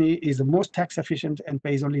 Limited company is the most tax efficient and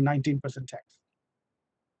pays only 19% tax.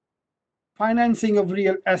 Financing of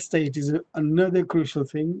real estate is another crucial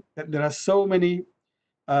thing, that there are so many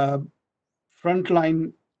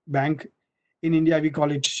frontline bank. In India, we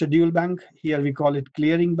call it schedule bank. Here we call it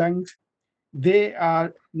clearing banks. They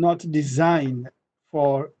are not designed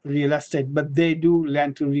for real estate, but they do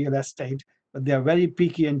lend to real estate, but they are very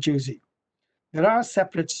picky and choosy. There are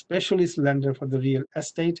separate specialist lenders for the real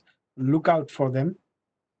estate. Look out for them.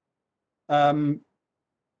 And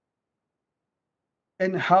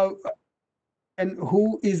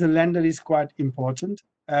who is a lender is quite important.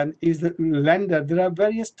 And is the lender, there are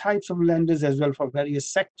various types of lenders as well for various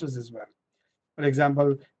sectors as well. For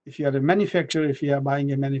example, if you are a manufacturer, if you are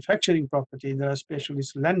buying a manufacturing property, there are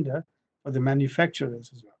specialist lender for the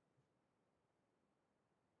manufacturers as well.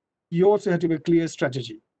 You also have to have a clear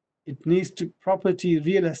strategy. It needs to, property,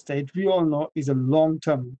 real estate, we all know, is a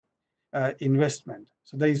long-term investment.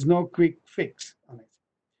 So there is no quick fix on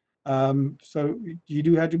it. So you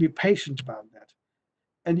do have to be patient about that.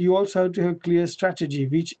 And you also have to have clear strategy,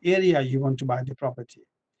 which area you want to buy the property.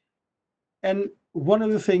 And one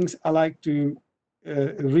of the things I like to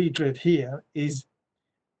reiterate here is,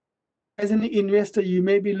 as an investor, you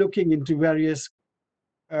may be looking into various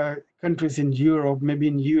countries in Europe, maybe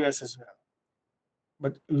in US as well.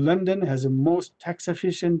 But London has a most tax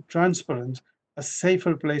efficient, transparent, a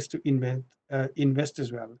safer place to invest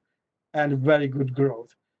as well, and very good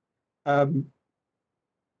growth.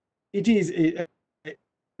 It is a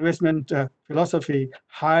investment philosophy: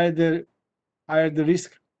 higher the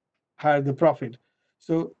risk, higher the profit.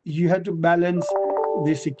 So you have to balance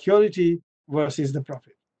the security versus the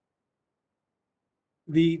profit.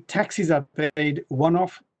 The taxes are paid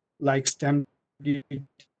one-off, like stamp duty,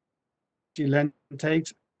 land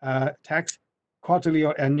tax, quarterly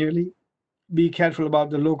or annually. Be careful about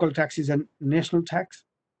the local taxes and national tax.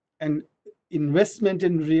 And investment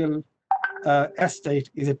in real estate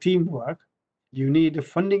is a teamwork. You need a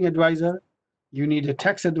funding advisor, you need a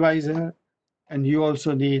tax advisor, and you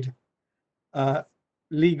also need a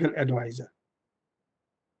legal advisor.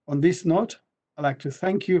 On this note, I'd like to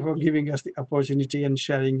thank you for giving us the opportunity and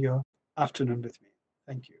sharing your afternoon with me.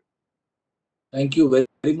 Thank you. Thank you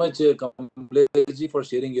very much, Kamlesh, for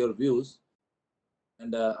sharing your views.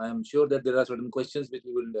 And I am sure that there are certain questions which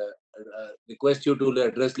we will request you to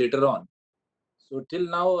address later on. So till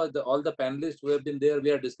now, all the panelists who have been there,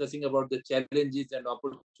 we are discussing about the challenges and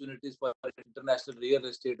opportunities for international real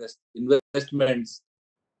estate investments,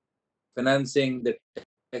 financing, the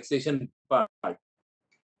taxation part.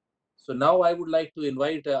 So now I would like to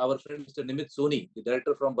invite our friend Mr. Nimit Soni, the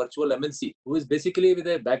director from Virtual MNC, who is basically with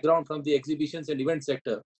a background from the exhibitions and event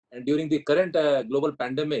sector. And during the current global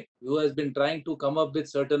pandemic, who has been trying to come up with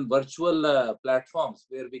certain virtual platforms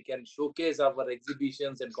where we can showcase our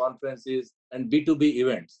exhibitions and conferences and B2B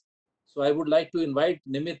events. So I would like to invite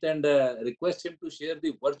Nimit and request him to share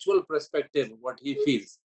the virtual perspective, what he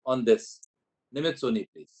feels on this. Nimit Soni,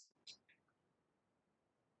 please.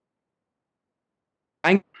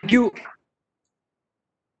 Thank you.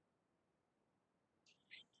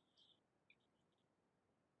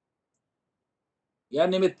 Yeah,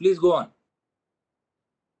 Nimit, please go on.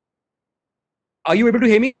 Are you able to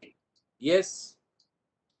hear me? Yes.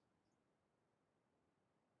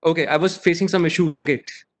 Okay, I was facing some issue. Okay,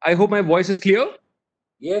 I hope my voice is clear.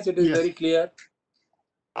 Yes, it is very clear.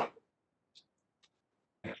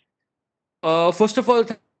 First of all,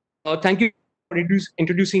 thank you for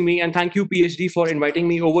introducing me, and thank you, PhD, for inviting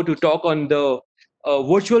me over to talk on the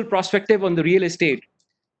virtual perspective on the real estate.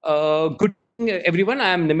 Good evening, everyone. I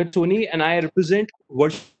am Nimit Soni, and I represent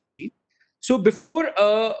Virtual. So before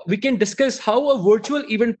we can discuss how a virtual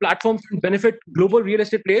event platform can benefit global real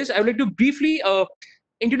estate players, I would like to briefly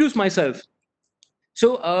introduce myself.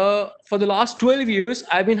 So for the last 12 years,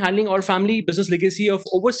 I've been handling our family business legacy of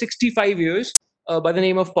over 65 years by the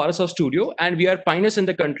name of Parasol Studio, and we are pioneers in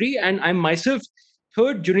the country. And I'm myself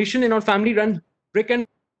third generation in our family run brick and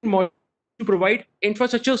mortar to provide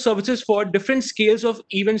infrastructure services for different scales of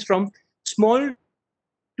events from small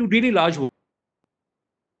to really large ones.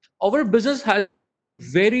 Our business has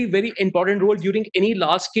very important role during any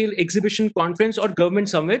large scale exhibition, conference, or government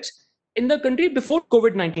summits in the country before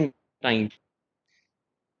COVID-19 time.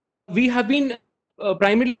 We have been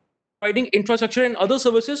primarily providing infrastructure and other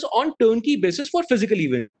services on turnkey basis for physical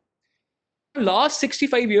events. In the last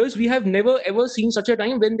 65 years, we have never ever seen such a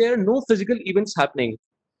time when there are no physical events happening.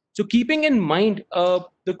 So keeping in mind the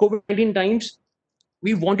COVID-19 times,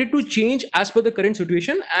 we wanted to change as per the current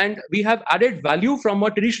situation, and we have added value from our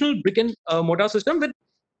traditional brick and mortar system with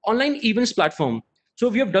online events platform. So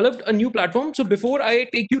we have developed a new platform. So before I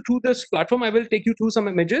take you through this platform, I will take you through some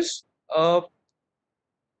images.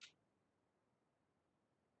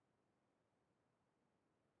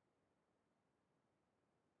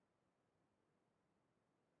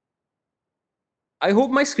 I hope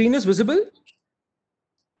my screen is visible.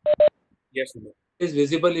 Yes, it is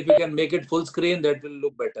visible. If you can make it full screen, that will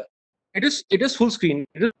look better. It is full screen.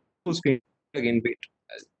 It is full screen. Again, wait.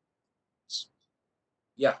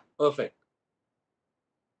 Yeah, perfect.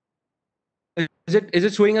 Is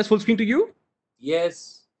it showing as full screen to you?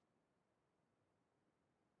 Yes.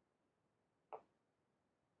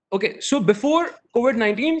 Okay, so before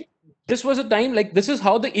COVID-19, this was a time like this is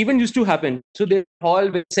how the event used to happen. So the hall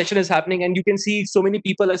where the session is happening, and you can see so many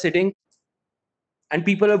people are sitting, and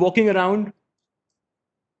people are walking around.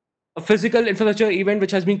 A physical infrastructure event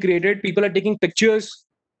which has been created. People are taking pictures.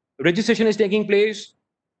 Registration is taking place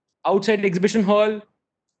outside the exhibition hall.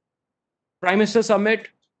 Prime Minister Summit,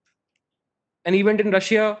 an event in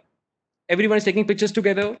Russia. Everyone is taking pictures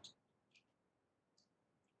together.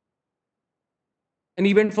 an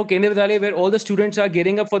event for Kendra Vidyalaya where all the students are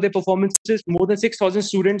gearing up for their performances. More than 6,000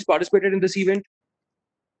 students participated in this event.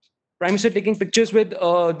 Prime Minister taking pictures with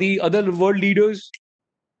the other world leaders,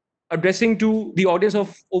 addressing to the audience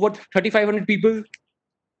of over 3,500 people,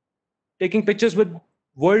 taking pictures with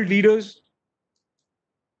world leaders.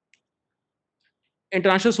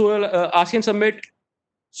 International Solar ASEAN Summit,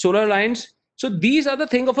 Solar Alliance. So these are the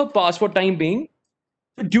thing of a past for time being.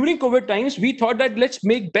 So during COVID times, we thought that let's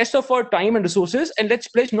make best of our time and resources, and let's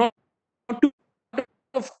pledge not to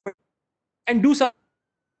and do some.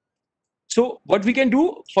 So what we can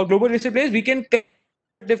do for global real estate players, we can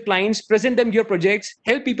connect clients, present them your projects,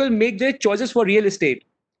 help people make their choices for real estate.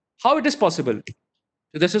 How it is possible?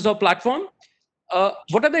 So this is our platform.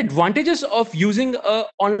 What are the advantages of using an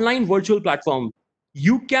online virtual platform?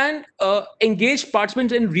 You can engage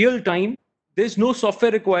participants in real time. There's no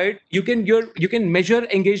software required. You can measure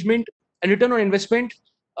engagement and return on investment.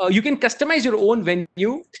 You can customize your own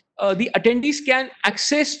venue. The attendees can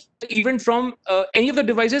access the event from any of the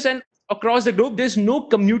devices and across the globe. There's no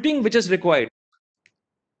commuting which is required.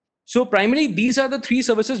 So primarily, these are the three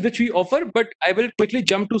services which we offer, but I will quickly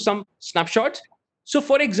jump to some snapshots. So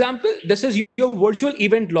for example, this is your virtual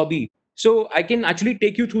event lobby. So I can actually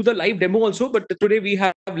take you through the live demo also, but today we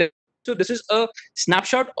have. So this is a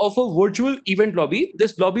snapshot of a virtual event lobby.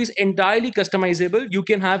 This lobby is entirely customizable. You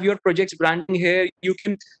can have your project's branding here. You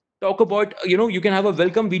can talk about, you can have a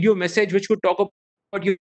welcome video message which could talk about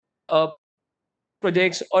your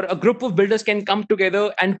projects, or a group of builders can come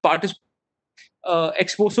together and participate.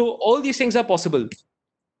 Expo. So all these things are possible.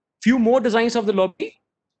 Few more designs of the lobby.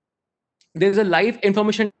 There's a live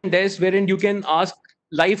information desk wherein you can ask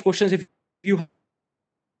live questions if you have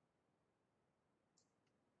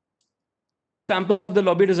sample of the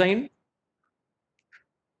lobby design.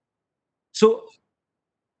 So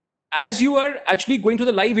as you are actually going to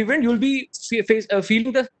the live event, you'll be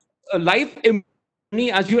feeling the live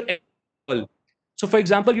as you're in the hall. So for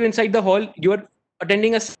example, you're inside the hall, you're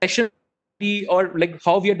attending a session, or like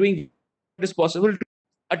how we are doing, it is possible to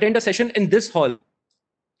attend a session in this hall.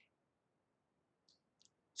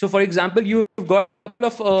 So, for example, you've got a couple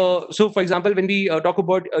of. So, for example, when we talk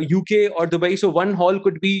about UK or Dubai, so one hall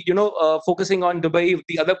could be, focusing on Dubai,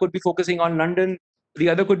 the other could be focusing on London, the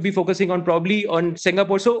other could be focusing on probably on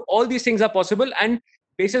Singapore. So, all these things are possible, and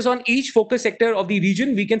basis on each focus sector of the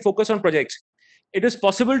region, we can focus on projects. It is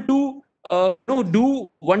possible to do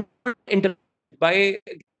one by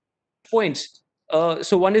points.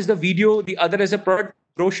 So, one is the video, the other is a product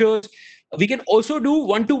brochures. We can also do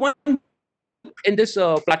one-to-one in this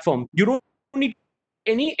platform. You don't need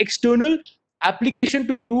any external application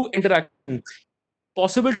to do interaction.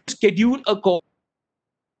 Possible to schedule a call.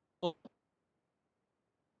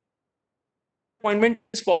 Appointment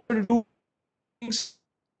is possible to do things.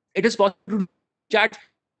 It is possible to chat.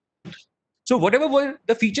 So whatever were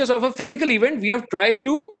the features of a physical event, we have tried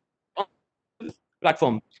to on the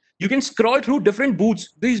platform. You can scroll through different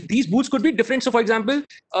booths. These booths could be different. So for example,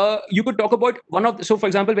 you could talk about one of. So for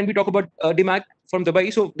example, when we talk about DMAC from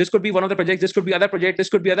Dubai, so this could be one of the projects. This could be other project. This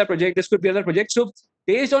could be other project. This could be other project. So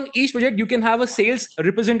based on each project, you can have a sales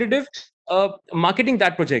representative marketing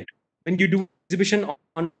that project when you do exhibition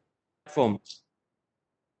on platform.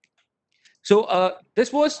 So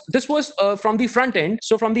this was from the front end.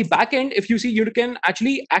 So from the back end, if you see, you can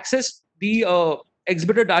actually access the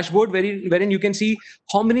exhibitor dashboard wherein you can see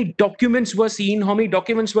how many documents were seen, how many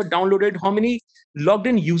documents were downloaded, how many logged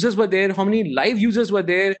in users were there, how many live users were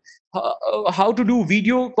there, how to do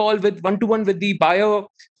video call with one-to-one with the buyer.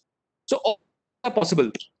 So all are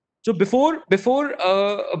possible. So before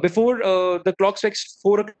the clock strikes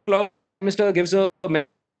 4 o'clock, Mr. gives a.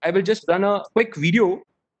 I will just run a quick video.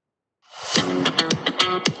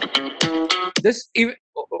 This even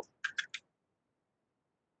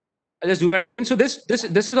I'll just do that. So this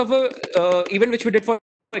is of a event which we did for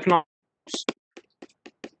economics.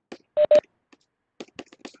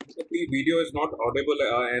 The video is not audible,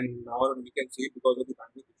 and now we can see it because of the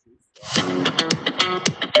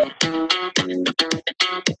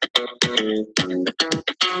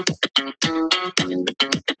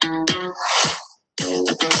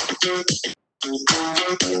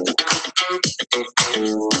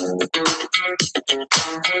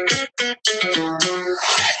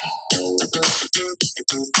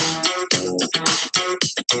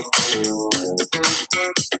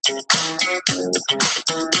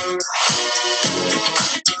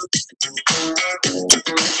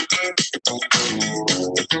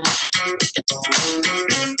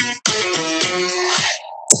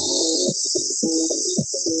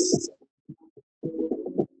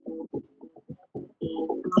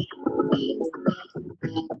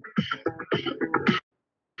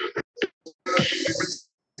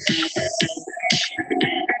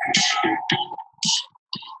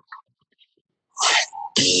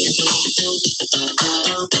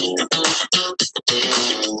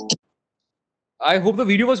I hope the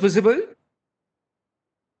video was visible.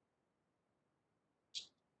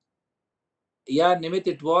 Yeah, Nimit,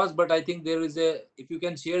 it was, but I think there is if you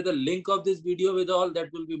can share the link of this video with all,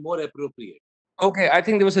 that will be more appropriate. Okay, I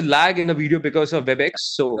think there was a lag in the video because of WebEx.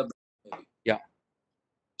 So, Maybe. yeah.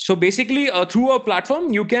 So basically, through our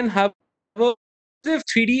platform, you can have a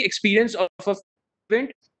 3D experience of a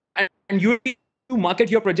event, and you market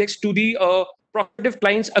your projects to the prospective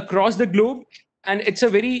clients across the globe. And it's a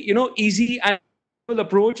very easy and simple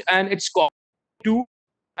approach, and it's cost too.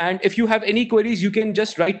 And if you have any queries, you can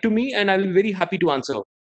just write to me, and I'll be very happy to answer.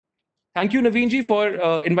 Thank you, Naveenji,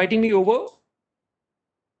 for inviting me over.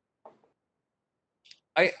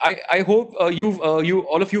 I hope you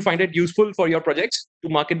all of you find it useful for your projects to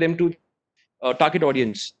market them to target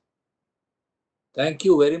audience. Thank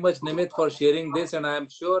you very much, Nimit, for sharing this, and I am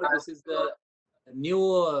sure this is the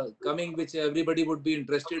new coming which everybody would be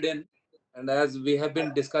interested in. And as we have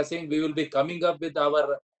been discussing, we will be coming up with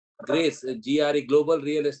our GRACE, GRE Global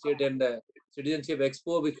Real Estate and Citizenship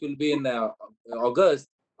Expo, which will be in August.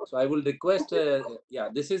 So I will request, yeah,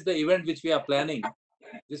 this is the event which we are planning.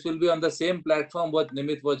 This will be on the same platform what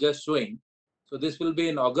Nimit was just showing. So this will be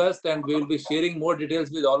in August, and we will be sharing more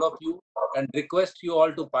details with all of you and request you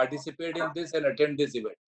all to participate in this and attend this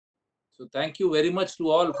event. So thank you very much to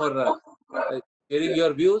all for sharing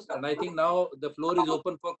your views. And I think now the floor is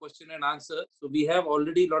open for question and answer. So we have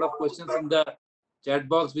already a lot of questions in the chat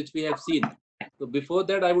box, which we have seen. So before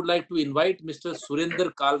that, I would like to invite Mr.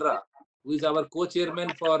 Surinder Kalra, who is our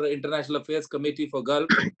co-chairman for International Affairs Committee for Gulf.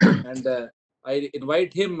 And I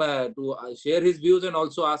invite him to share his views and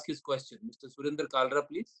also ask his question. Mr. Surinder Kalra,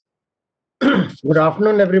 please. Good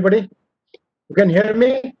afternoon, everybody. You can hear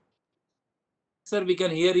me? Sir, we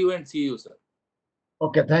can hear you and see you, sir.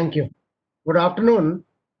 Okay, thank you. Good afternoon.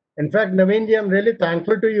 In fact, Naveenji, I'm really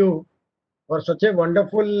thankful to you for such a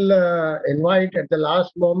wonderful invite at the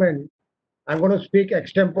last moment. I'm going to speak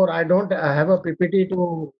extempore. I don't have a PPT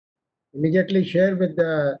to immediately share with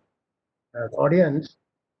the audience,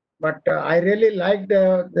 but I really liked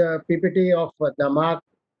the PPT of Damak,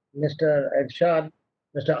 Mr. Ershad,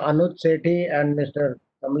 Mr. Anuj Sethi, and Mr.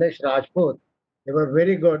 Kamlesh Rajput. They were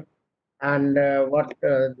very good. And what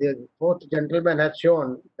the fourth gentleman has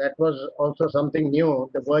shown, that was also something new,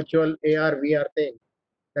 the virtual AR VR thing.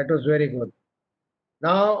 That was very good.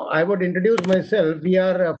 Now, I would introduce myself. We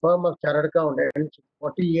are a firm of chartered accountants,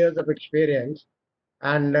 40 years of experience,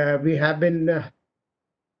 and we have been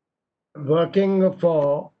working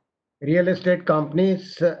for real estate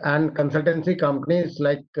companies and consultancy companies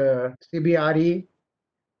like CBRE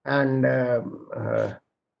and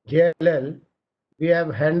JLL. We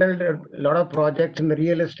have handled a lot of projects in the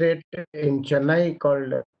real estate in Chennai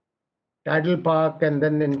called Tidal Park, and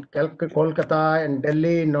then in Kolkata and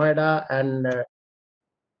Delhi, Noida, and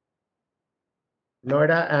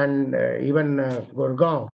even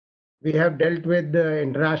Gurgaon. We have dealt with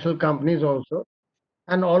international companies also,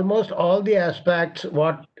 and almost all the aspects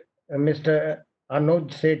what Mr.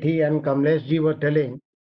 Anuj Sethi and Kamlesh ji were telling,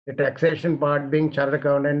 the taxation part being chartered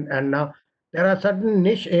accountant, and now there are certain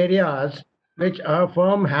niche areas which our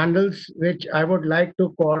firm handles, which I would like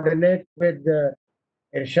to coordinate with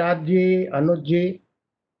Irshad ji, Anuj ji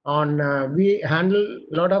on. We handle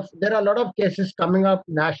there are a lot of cases coming up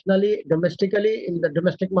nationally, domestically, in the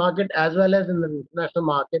domestic market as well as in the international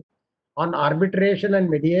market on arbitration and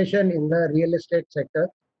mediation in the real estate sector.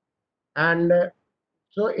 And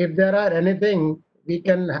so if there are anything, we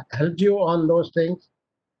can help you on those things.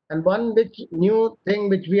 And one new thing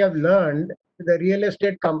which we have learned, the real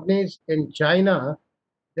estate companies in China,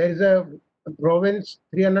 there is a province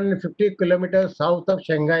 350 kilometers south of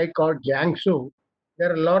Shanghai called Jiangsu.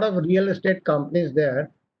 There are a lot of real estate companies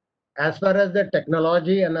there. As far as the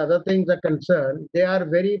technology and other things are concerned, they are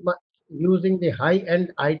very much using the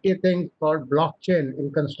high-end IT thing called blockchain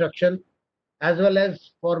in construction, as well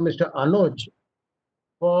as for Mr. Anuj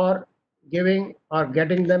for giving or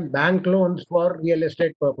getting them bank loans for real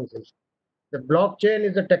estate purposes. The blockchain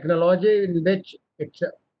is a technology in which it's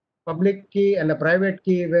a public key and a private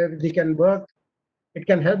key where they can work. It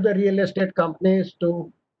can help the real estate companies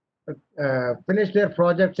to finish their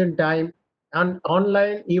projects in time. And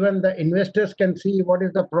online, even the investors can see what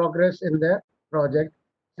is the progress in their project.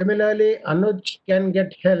 Similarly, Anuj can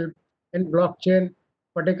get help in blockchain,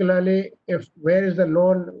 particularly if where is the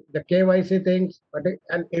loan, the KYC things,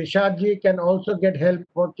 and Irshad ji can also get help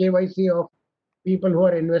for KYC of people who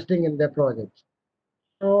are investing in their projects.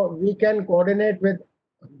 So we can coordinate with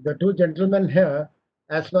the two gentlemen here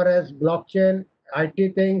as far as blockchain,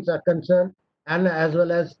 IT things are concerned, and as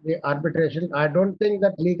well as the arbitration. I don't think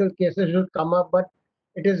that legal cases should come up, but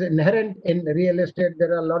it is inherent in real estate.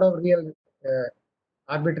 There are a lot of real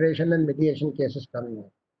arbitration and mediation cases coming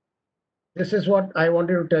up. This is what I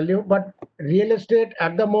wanted to tell you. But real estate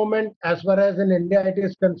at the moment, as far as in India it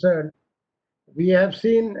is concerned, we have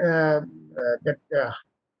seen that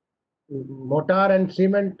mortar and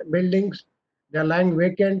cement buildings, they're lying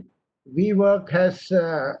vacant. WeWork has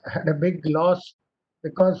had a big loss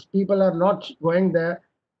because people are not going there,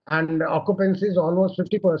 and occupancy is almost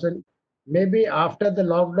 50%. Maybe after the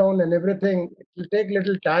lockdown and everything, it will take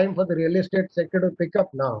little time for the real estate sector to pick up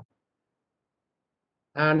now.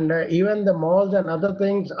 And even the malls and other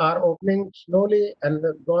things are opening slowly, and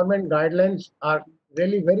the government guidelines are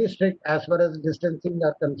really very strict as far as distancing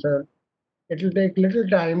are concerned. It will take little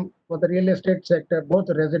time for the real estate sector, both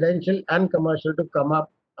residential and commercial, to come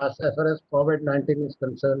up as far as COVID-19 is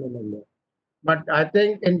concerned in India. But I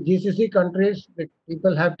think in GCC countries, the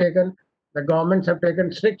people have taken, the governments have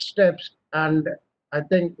taken strict steps, and I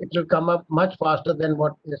think it will come up much faster than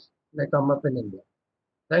what is may come up in India.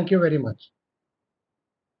 Thank you very much.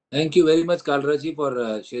 Thank you very much, Kalraji,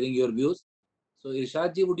 for sharing your views. So,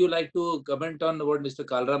 Irshadji, would you like to comment on what Mr.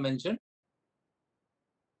 Kalra mentioned?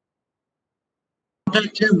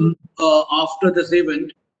 Contact him after this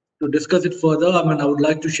event to discuss it further. I mean, I would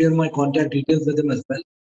like to share my contact details with him as well.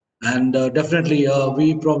 And definitely,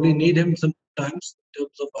 we probably need him sometimes in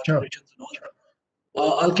terms of arbitrations and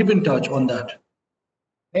all. I'll keep in touch on that.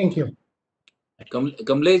 Thank you.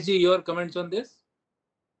 Kamleshji, your comments on this?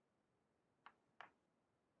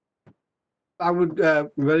 I would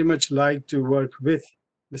very much like to work with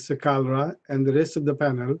Mr. Kalra and the rest of the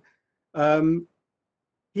panel.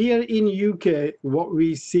 Here in UK, what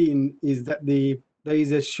we've seen is that there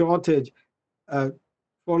is a shortage.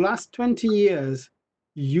 For last 20 years,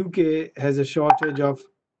 UK has a shortage of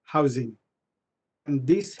housing. And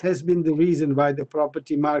this has been the reason why the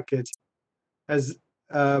property market has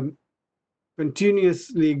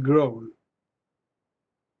continuously grown.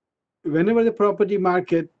 Whenever the property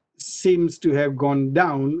market seems to have gone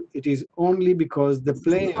down, it is only because the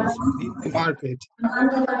players in the market,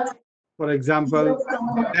 for example,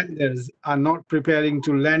 lenders are not preparing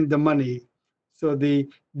to lend the money. So the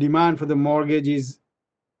demand for the mortgage is,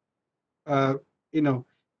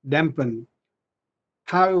 dampened.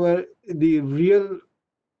 However, the real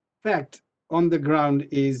fact on the ground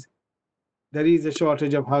is there is a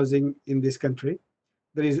shortage of housing in this country.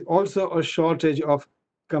 There is also a shortage of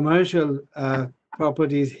commercial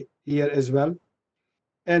properties here as well.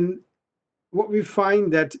 And what we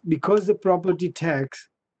find that because the property tax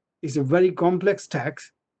is a very complex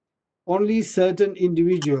tax, only certain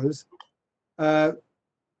individuals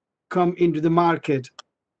come into the market.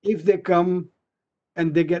 If they come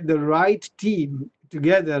and they get the right team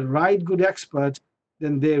together, right good expert,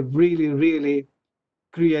 then they really, really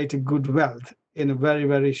create a good wealth in a very,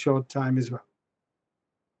 very short time as well.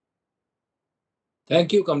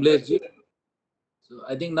 Thank you, Kamleshji. So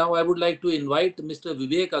I think now I would like to invite Mr.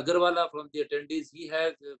 Vivek Agarwala from the attendees. He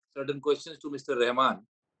has certain questions to Mr. Rahman.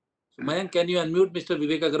 So Mayank, can you unmute Mr.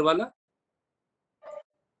 Vivek Agarwala?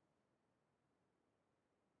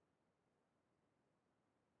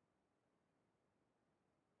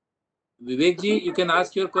 Vivekji, you can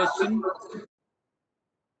ask your question.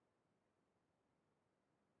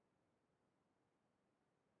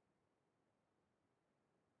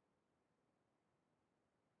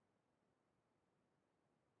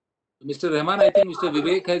 Mr. Rahman, I think Mr.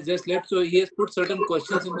 Vivek has just left, so he has put certain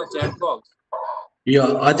questions in the chat box.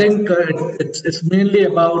 Yeah, I think it's mainly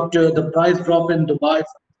about the price drop in Dubai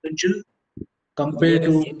residential compared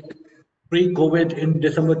to pre-COVID in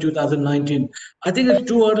December 2019. I think it's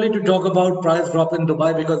too early to talk about price drop in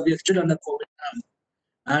Dubai because we are still under COVID now.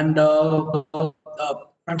 And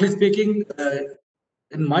frankly speaking,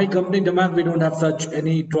 in my company demand, we don't have such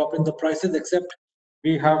any drop in the prices, except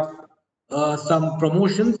we have some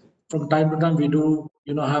promotions from time to time. We do,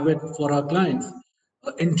 have it for our clients.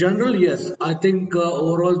 In general, yes, I think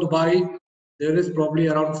overall Dubai, there is probably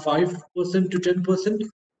around 5% to 10%,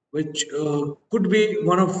 which could be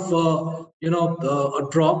one of, a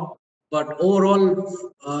drop, but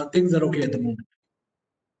overall things are okay at the moment.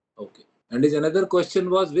 Okay. And his another question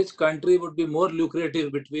was, which country would be more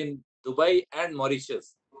lucrative between Dubai and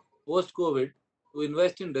Mauritius post-COVID to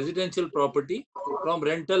invest in residential property from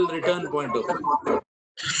rental return point of view?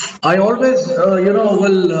 I always,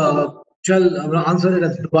 answer it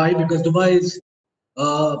as Dubai because Dubai is,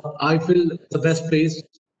 I feel, the best place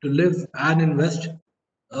to live and invest.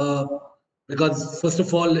 Because first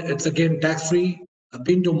of all, it's again tax-free. I've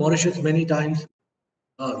been to Mauritius many times.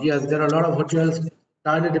 Yes, there are a lot of hotels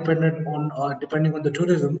entirely dependent on depending on the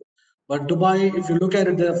tourism. But Dubai, if you look at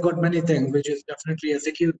it, they've got many things, which is definitely a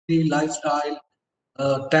security, lifestyle,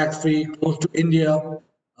 tax-free, close to India,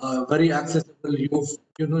 very accessible.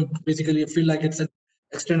 Basically you feel like it's an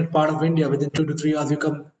extended part of India. Within 2 to 3 hours, you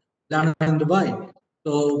come land in Dubai.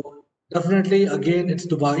 So definitely, again, it's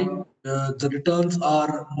Dubai. The returns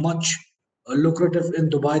are much lucrative in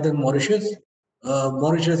Dubai than Mauritius.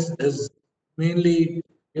 Mauritius is mainly,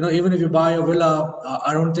 even if you buy a villa,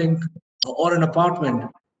 I don't think, or an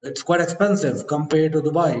apartment, it's quite expensive compared to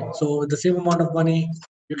Dubai. So with the same amount of money,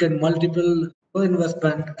 you can multiple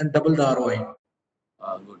investment and double the ROI.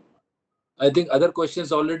 Good. I think other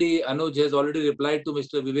questions already, Anuj has already replied to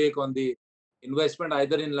Mr. Vivek on the investment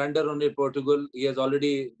either in London or in Portugal. He has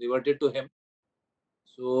already reverted to him.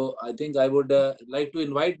 So I think I would like to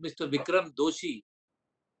invite Mr. Vikram Doshi.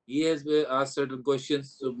 He has asked certain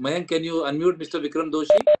questions. So Mayank, can you unmute Mr. Vikram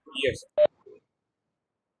Doshi? Yes.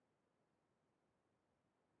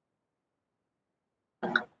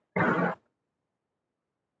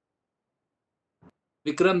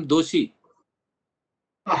 Vikram Doshi.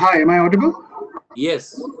 Hi, am I audible?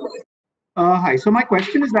 Yes. Hi. So my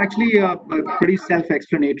question is actually pretty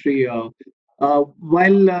self-explanatory.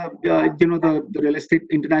 While the real estate,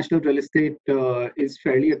 international real estate is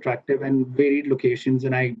fairly attractive and varied locations,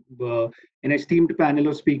 and an esteemed panel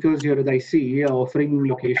of speakers here that I see offering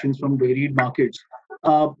locations from varied markets.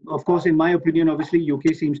 Of course, in my opinion, obviously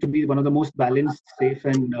UK seems to be one of the most balanced, safe,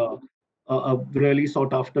 and a really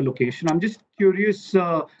sought after location. I'm just curious.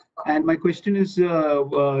 And my question is to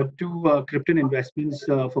Krypton Investments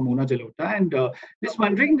for Mona Jalota. And just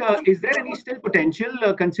wondering, is there any still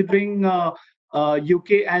potential considering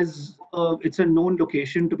UK as it's a known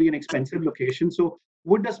location to be an expensive location? So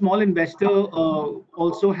would a small investor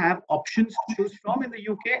also have options to choose from in the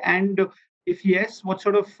UK? And if yes, what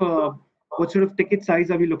sort of ticket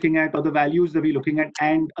size are we looking at, or the values are we looking at?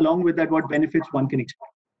 And along with that, what benefits one can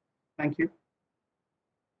expect? Thank you.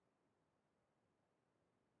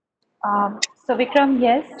 So Vikram,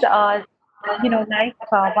 yes, like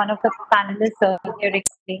one of the panelists earlier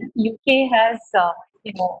explained, UK has a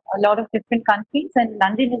lot of different countries, and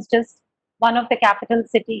London is just one of the capital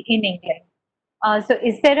city in England. So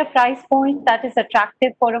is there a price point that is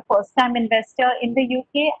attractive for a first-time investor in the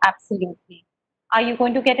UK? Absolutely. Are you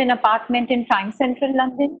going to get an apartment in prime central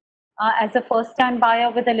London as a first-time buyer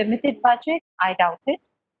with a limited budget? I doubt it.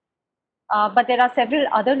 But there are several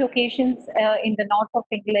other locations in the north of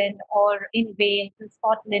England or in Wales, in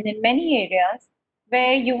Scotland, in many areas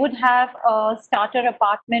where you would have a starter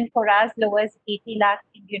apartment for as low as 80 lakh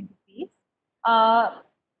Indian rupees.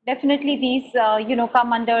 Definitely these,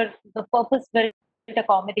 come under the purpose-built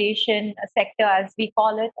accommodation sector, as we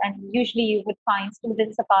call it, and usually you would find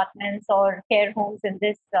students' apartments or care homes in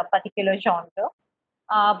this particular genre.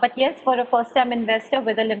 But yes, for a first-time investor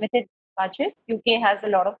with a limited budget, UK has a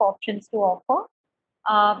lot of options to offer.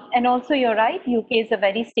 And also, you're right, UK is a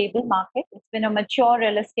very stable market. It's been a mature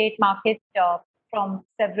real estate market from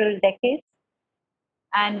several decades.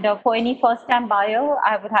 And for any first-time buyer,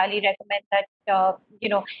 I would highly recommend that,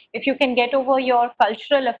 if you can get over your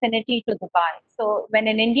cultural affinity to Dubai. So when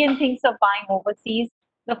an Indian thinks of buying overseas,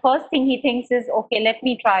 the first thing he thinks is, okay, let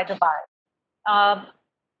me try Dubai.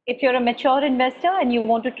 If you're a mature investor and you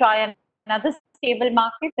want to try another stable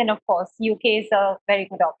market, then of course, UK is a very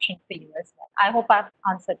good option for you as well. I hope I've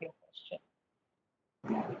answered your question.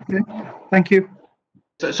 Okay. Thank you.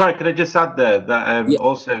 So, sorry, could I just add there that Yeah.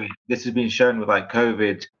 also this has been shown with like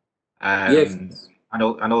COVID, Yes.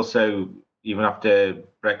 and also even after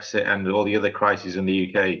Brexit and all the other crises in the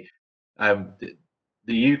UK,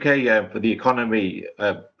 the UK for the economy,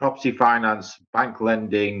 property finance, bank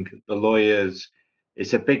lending, the lawyers,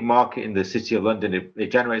 it's a big market in the City of London.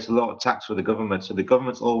 It generates a lot of tax for the government, so the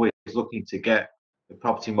government's always looking to get the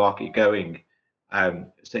property market going.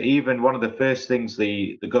 So even one of the first things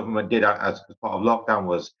the government did as part of lockdown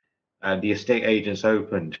was the estate agents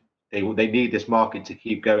opened. They need this market to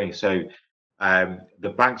keep going. So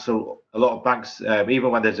the banks, a lot of banks, even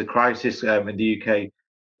when there's a crisis in the UK,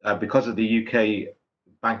 because of the UK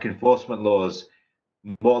bank enforcement laws,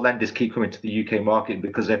 more lenders keep coming to the UK market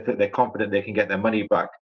because they're confident they can get their money back.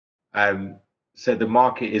 So the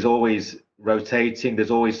market is always rotating.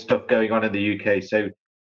 There's always stuff going on in the UK. So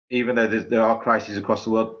even though there are crises across the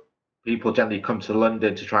world, people generally come to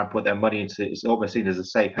London to try and put their money into it. It's almost seen as a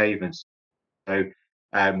safe haven. So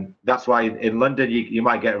that's why in London you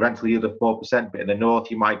might get a rental yield of 4%, but in the north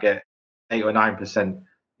you might get 8 or 9%.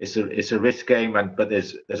 It's a risk game, but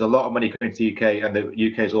there's a lot of money coming to the UK, and the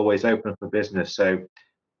UK is always open for business. So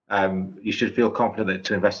you should feel confident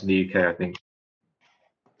to invest in the UK, I think.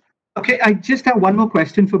 Okay, I just have one more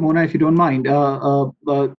question for Mona, if you don't mind.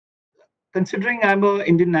 Considering I'm an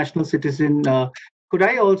Indian national citizen, could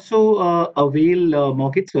I also avail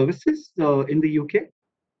mortgage services in the UK?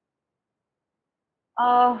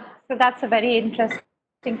 So that's a very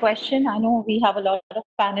interesting question. I know we have a lot of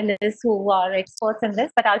panelists who are experts in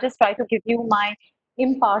this, but I'll just try to give you my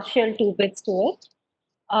impartial two bits to it.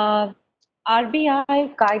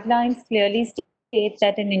 RBI guidelines clearly state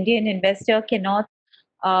that an Indian investor cannot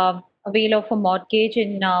avail of a mortgage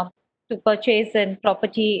to purchase a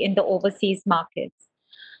property in the overseas markets.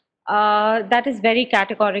 That is very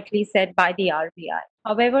categorically said by the RBI.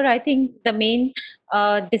 However, I think the main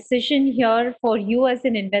decision here for you as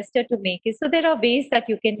an investor to make is, so there are ways that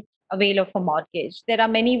you can avail of a mortgage. There are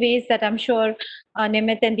many ways that I'm sure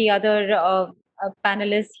Nimit and the other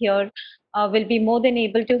panelists here will be more than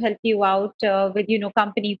able to help you out with,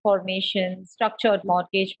 company formation, structured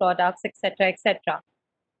mortgage products, etc., etc.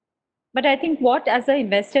 But I think what, as an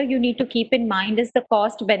investor, you need to keep in mind is the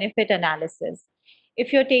cost benefit analysis.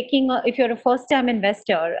 If you're a first time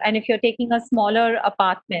investor and if you're taking a smaller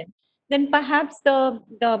apartment, then perhaps the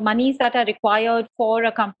monies that are required for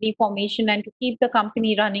a company formation and to keep the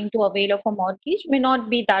company running to avail of a mortgage may not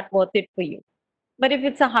be that worth it for you. But if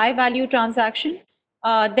it's a high value transaction,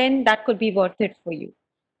 then that could be worth it for you.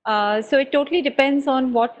 So it totally depends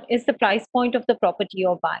on what is the price point of the property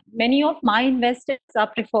you're buying. Many of my investors are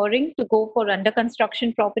preferring to go for under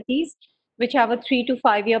construction properties, which have a 3 to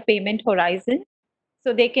 5 year payment horizon,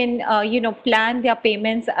 so they can plan their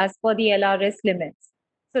payments as per the LRS limits.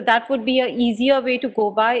 So that would be an easier way to go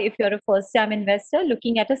by if you're a first time investor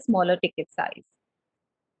looking at a smaller ticket size.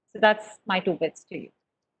 So that's my two bits to you.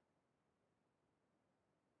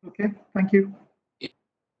 Okay, thank you.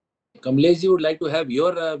 Kamlesh, would like to have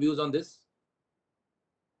your views on this.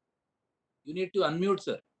 You need to unmute,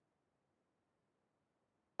 sir.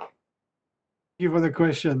 Thank you for the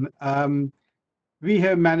question. We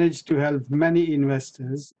have managed to help many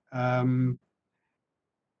investors, and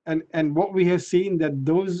what we have seen that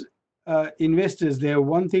those investors, they have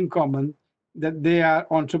one thing common, that they are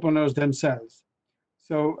entrepreneurs themselves.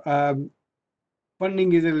 So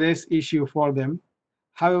funding is a less issue for them.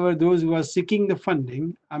 However, those who are seeking the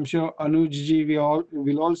funding, I'm sure Anujji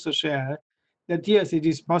will also share that yes, it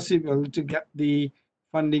is possible to get the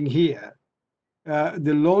funding here.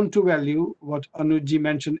 The loan to value, what Anujji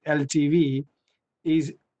mentioned, LTV,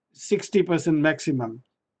 is 60% maximum.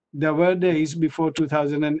 There were days before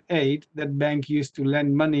 2008 that bank used to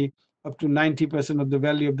lend money up to 90% of the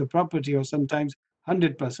value of the property, or sometimes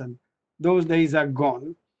 100%. Those days are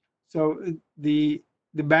gone. So the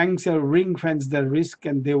banks are ring fence their risk,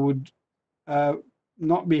 and they would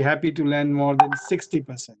not be happy to lend more than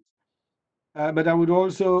 60%. But I would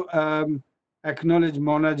also acknowledge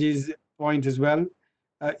Monaji's point as well.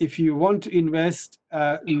 If you want to invest,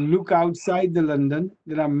 look outside the London.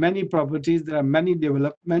 There are many properties, there are many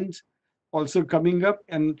developments also coming up,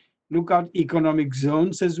 and look out economic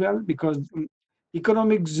zones as well, because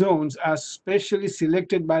economic zones are specially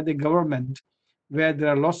selected by the government where there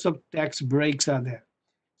are lots of tax breaks are there.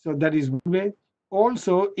 So that is one way.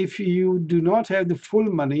 Also, if you do not have the full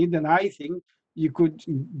money, then I think you could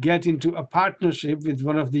get into a partnership with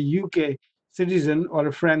one of the UK citizen or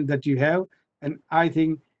a friend that you have, and I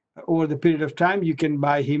think over the period of time you can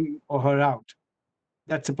buy him or her out.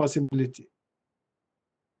 That's a possibility.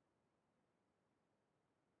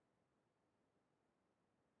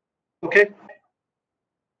 Okay.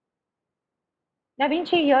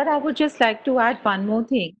 Navinji, here I would just like to add one more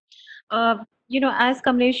thing. As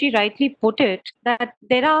Kamleshi rightly put it, that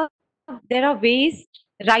there are ways,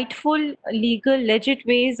 rightful, legal, legit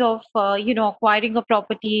ways of acquiring a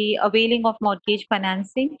property, availing of mortgage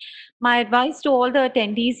financing. My advice to all the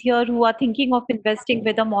attendees here who are thinking of investing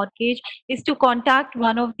with a mortgage is to contact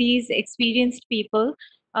one of these experienced people.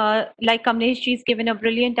 Like Kamlesh ji has given a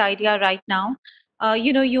brilliant idea right now.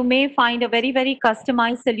 You may find a very, very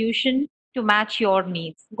customized solution to match your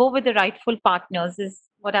needs. Go with the rightful partners is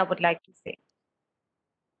what I would like to say.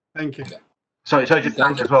 Thank you. Sorry, just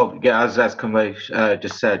as well, yeah, as Kamlesh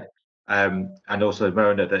just said, and also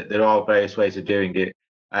Mona, that there are various ways of doing it.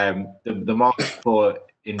 The market for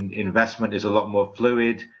investment is a lot more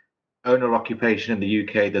fluid. Owner occupation in the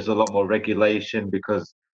UK, there's a lot more regulation,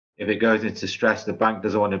 because if it goes into stress, the bank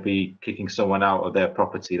doesn't want to be kicking someone out of their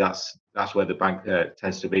property. That's where the bank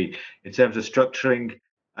tends to be. In terms of structuring,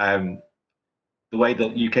 the way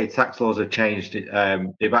that UK tax laws have changed,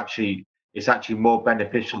 it's actually more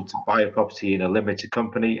beneficial to buy a property in a limited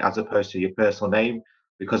company as opposed to your personal name,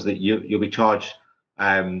 because you'll be charged.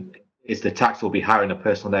 The tax will be higher in a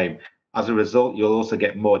personal name. As a result, you'll also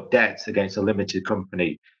get more debts against a limited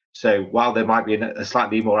company. So while there might be a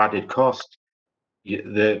slightly more added cost,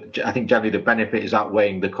 I think generally the benefit is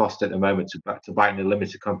outweighing the cost at the moment to buying a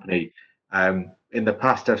limited company. In the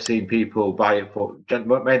past, I've seen people buy it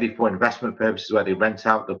mainly for investment purposes, where they rent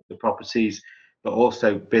out the properties, but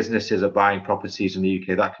also businesses are buying properties in the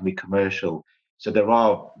UK that can be commercial. So there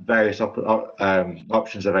are various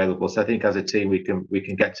options available. So I think as a team we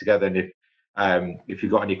can get together, and if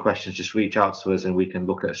you've got any questions, just reach out to us and we can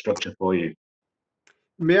look at a structure for you.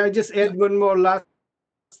 May I just add one more last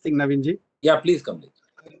thing, Navinji? Yeah, please come.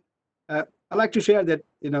 I'd like to share that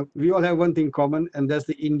we all have one thing common, and that's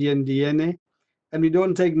the Indian DNA, and we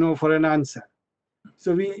don't take no for an answer.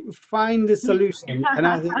 So we find the solution, and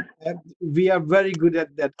I think we are very good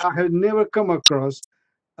at that. I have never come across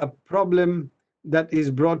a problem that is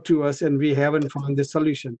brought to us and we haven't found the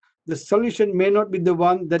solution. The solution may not be the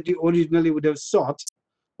one that you originally would have sought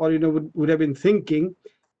or would have been thinking,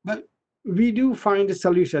 but we do find a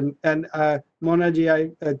solution. And Monaji,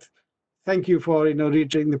 I thank you for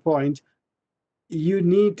reiterating the point. You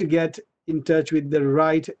need to get in touch with the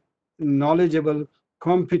right, knowledgeable,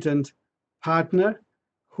 competent partner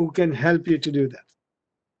who can help you to do that.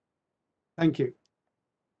 Thank you.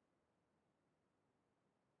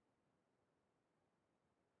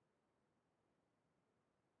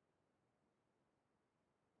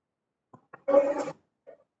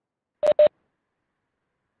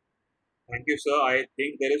 Thank you, sir. I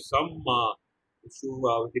think there is some issue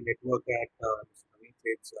with the network at Mr. Naveen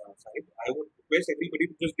Seth's side. I would request everybody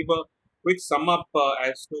to just give a quick sum up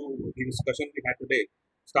as to the discussion we had today.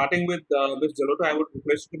 Starting with Ms. Jalota, I would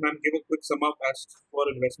request you, ma'am, give a quick sum up as for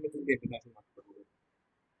investment in the international market.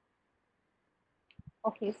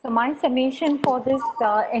 Okay, so my summation for this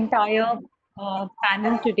entire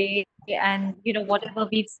panel today, and whatever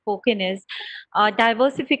we've spoken is,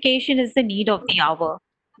 diversification is the need of the hour.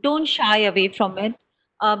 Don't shy away from it.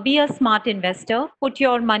 Be a smart investor. Put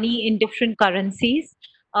your money in different currencies.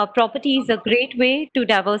 Property is a great way to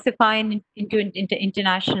diversify into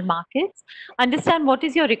international markets. Understand what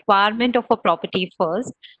is your requirement of a property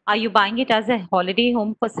first. Are you buying it as a holiday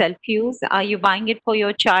home for self-use? Are you buying it for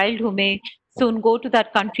your child who may soon go to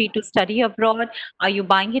that country to study abroad? Are you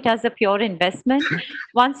buying it as a pure investment?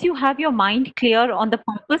 Once you have your mind clear on the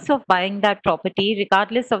purpose of buying that property,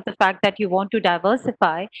 regardless of the fact that you want to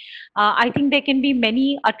diversify, I think there can be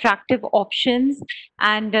many attractive options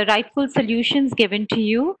and rightful solutions given to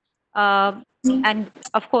you. And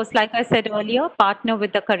of course, like I said earlier, partner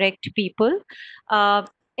with the correct people.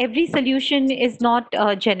 Every solution is not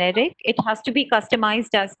generic. It has to be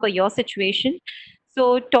customized as per your situation.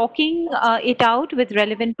 So talking it out with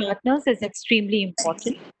relevant partners is extremely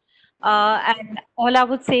important. And all I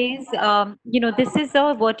would say is, this is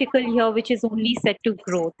a vertical here which is only set to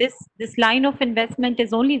grow. This line of investment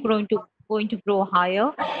is only going to grow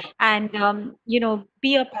higher, and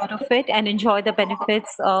be a part of it and enjoy the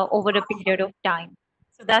benefits over a period of time.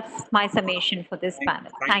 So that's my summation for this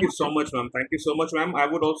panel. Thank you so much, ma'am. Thank you so much, ma'am. I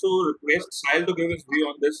would also request Sahil to give his view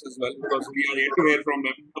on this as well, because we are yet to hear from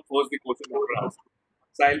him. Of course, the question that were asked.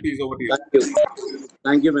 Sahil, please, over to you.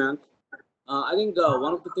 Thank you, man. I think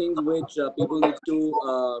one of the things which people need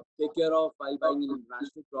to take care of while buying an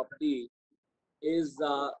international property is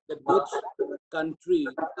that which country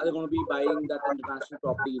are they going to be buying that international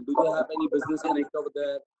property? Do they have any business connect over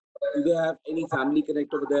there? Do they have any family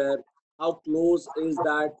connect over there? How close is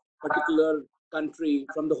that particular country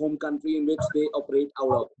from the home country in which they operate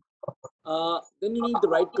out of? Then you need the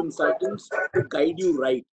right consultants to guide you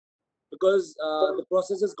right, because the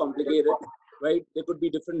process is complicated, right? There could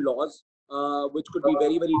be different laws, which could be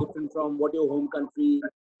very, very different from what your home country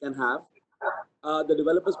can have. The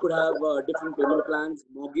developers could have different payment plans.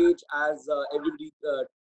 Mortgage, as everybody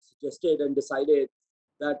suggested and decided,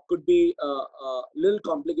 that could be a little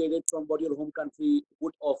complicated from what your home country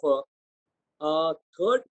would offer.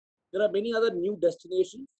 Third, there are many other new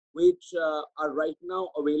destinations which are right now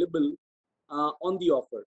available on the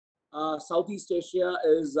offer. Southeast Asia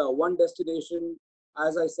is one destination.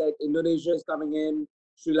 As I said, Indonesia is coming in,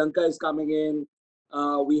 Sri Lanka is coming in.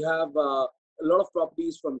 We have a lot of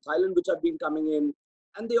properties from Thailand which have been coming in,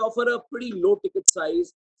 and they offer a pretty low ticket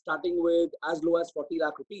size, starting with as low as 40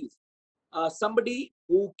 lakh rupees. Somebody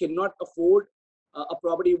who cannot afford a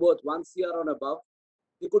property worth 1 crore or above,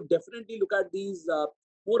 they could definitely look at these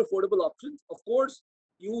more affordable options. Of course,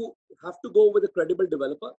 you have to go with a credible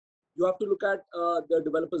developer. You have to look at the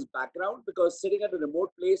developer's background, because sitting at a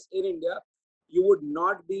remote place in India, you would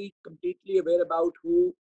not be completely aware about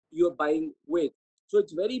who you're buying with. So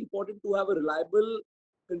it's very important to have a reliable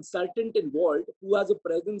consultant involved who has a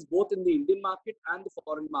presence both in the Indian market and the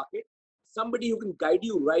foreign market. Somebody who can guide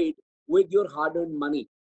you right with your hard-earned money.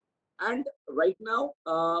 And right now,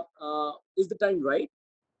 is the time right?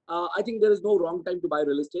 I think there is no wrong time to buy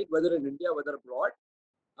real estate, whether in India, whether abroad.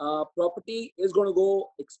 Property is going to go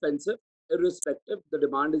expensive, irrespective. The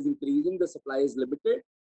demand is increasing, the supply is limited.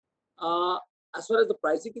 Uh, as far as the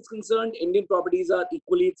pricing is concerned, Indian properties are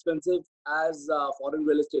equally expensive as foreign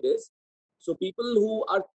real estate is. So people who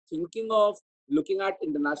are thinking of looking at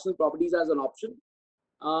international properties as an option,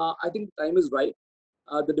 I think the time is right.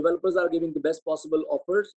 The developers are giving the best possible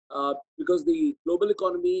offers because the global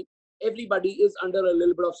economy, everybody is under a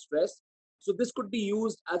little bit of stress. So this could be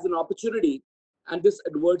used as an opportunity, and this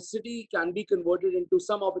adversity can be converted into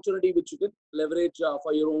some opportunity which you can leverage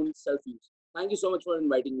for your own self-use. Thank you so much for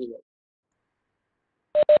inviting me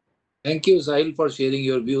here. Thank you, Sahil, for sharing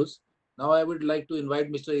your views. Now I would like to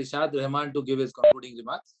invite Mr. Ishad Rahman to give his concluding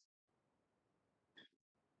remarks.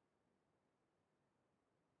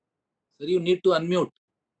 Sir, you need to unmute.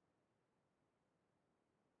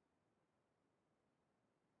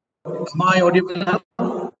 Am I audible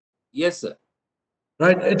now? Yes, sir.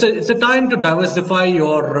 Right. It's a time to diversify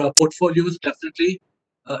your portfolios. Definitely,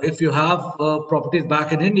 if you have properties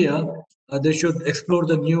back in India, they should explore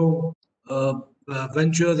the new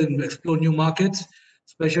ventures and explore new markets,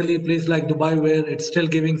 especially a place like Dubai, where it's still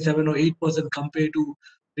giving 7 or 8% compared to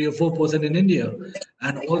 3 or 4% in India.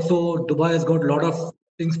 And also, Dubai has got a lot of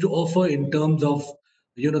things to offer in terms of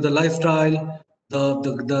the lifestyle,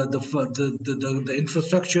 the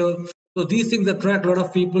infrastructure. So these things attract a lot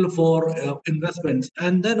of people for investments.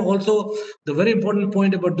 And then also the very important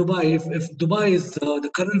point about Dubai, if Dubai is the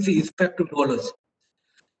currency is pegged to dollars.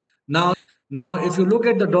 Now, if you look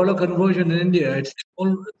at the dollar conversion in India, it's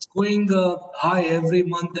going high every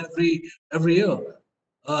month, every year.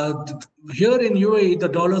 Here in UAE, the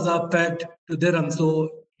dollars are pegged to dirham, so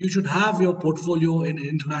you should have your portfolio in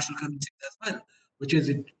international currency as well, which is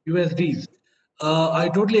in USDs. I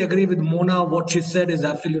totally agree with Mona. What she said is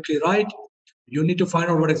absolutely right. You need to find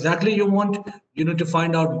out what exactly you want. You need to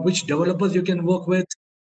find out which developers you can work with.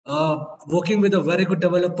 Working with a very good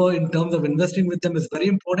developer in terms of investing with them is very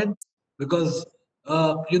important because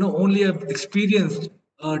only an experienced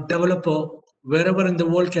developer wherever in the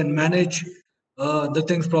world can manage the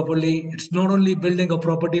things properly. It's not only building a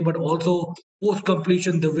property but also post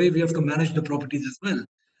completion the way we have to manage the properties as well.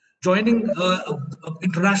 Joining an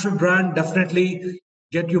international brand definitely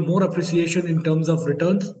get you more appreciation in terms of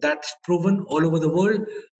returns. That's proven all over the world.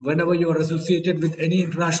 Whenever you are associated with any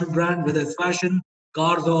international brand, whether it's fashion,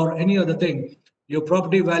 cars, or any other thing, your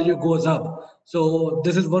property value goes up. So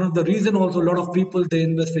this is one of the reason also a lot of people they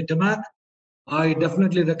invest in Tamac. I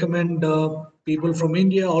definitely recommend people from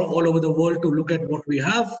India or all over the world to look at what we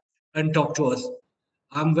have and talk to us.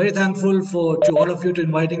 I'm very thankful to all of you to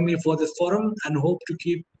inviting me for this forum and hope to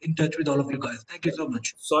keep in touch with all of you guys. Thank you so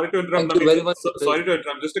much. Sorry to interrupt. Thank you very much. Sorry to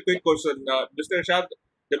interrupt. Just a quick question, Mr. Ishad,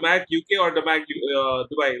 DMAC UK or DMAC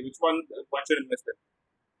Dubai? Which one should invest in?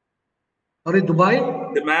 Sorry, Dubai?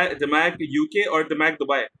 DMAC UK or DMAC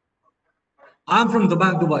Dubai? I'm from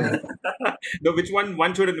Dubai. No, which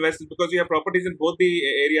one should invest in? Because you have properties in both the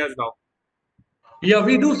areas now. Yeah,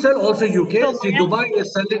 we do sell also UK. So, See,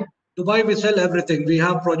 Dubai, we sell everything. We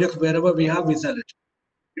have projects wherever we have, we sell it.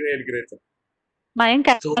 Great, sir.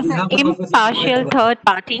 Mayank, So as we an have an office in impartial Dubai. third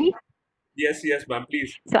party, Yes, ma'am,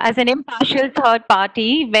 please. so as an impartial third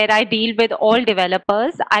party where I deal with all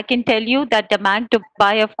developers, I can tell you that DMAC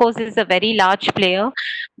Dubai, of course, is a very large player,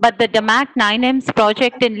 but the DMAC 9M's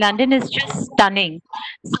project in London is just stunning.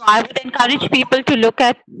 So I would encourage people to look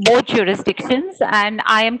at both jurisdictions, and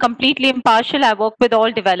I am completely impartial. I work with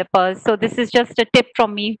all developers. So this is just a tip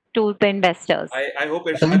from me to the investors. I hope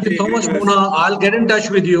Thank you so much, Mona. I'll get in touch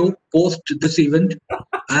with you post this event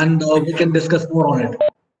and we can discuss more on it.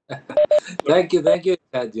 Thank you,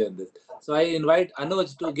 Ishadji, on this. So I invite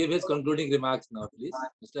Anuj to give his concluding remarks now, please.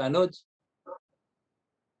 Mr. Anuj.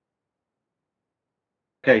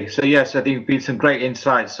 Okay, so yes, I think been some great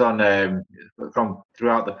insights on from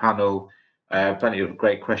throughout the panel. Plenty of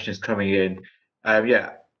great questions coming in.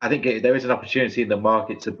 Yeah, I think there is an opportunity in the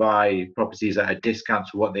market to buy properties at a discount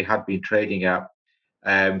to what they had been trading at.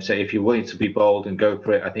 So if you're willing to be bold and go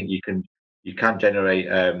for it, I think you can generate.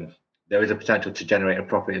 There is a potential to generate a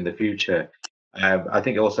profit in the future. I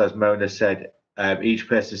think also, as Mona said, each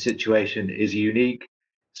person's situation is unique.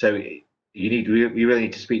 So you really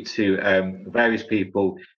need to speak to various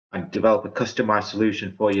people and develop a customized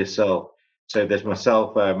solution for yourself. So there's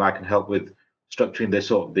myself, I can help with structuring the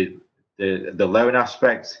sort of the loan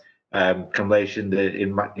aspects. Kamlation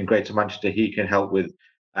in Greater Manchester, he can help with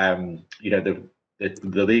the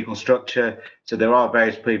legal structure. So there are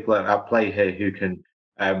various people at play here who can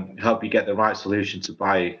help you get the right solution to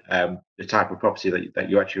buy the type of property that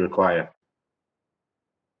you actually require.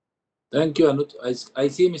 Thank you, Anuj. I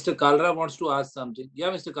see Mr. Kalra wants to ask something. Yeah,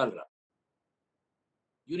 Mr. Kalra.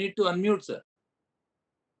 You need to unmute, sir.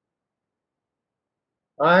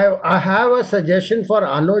 I have a suggestion for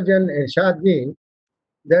Anuj and Irshad ji,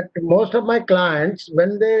 that most of my clients,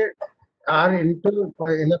 when they are in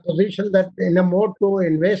a position that in a mode to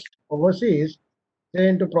invest overseas, say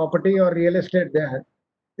into property or real estate there,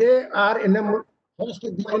 they are first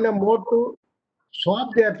they are in a mode to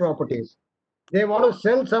swap their properties. They want to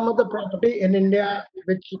sell some of the property in India,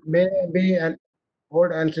 which may be an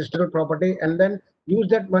old ancestral property, and then use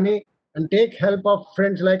that money and take help of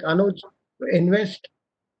friends like Anuj to invest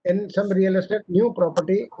in some real estate new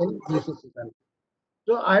property in GCC country.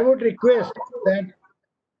 So I would request that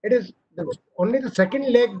it is only the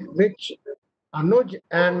second leg which Anuj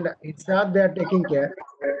and Irshad they are taking care.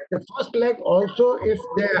 The first leg also, if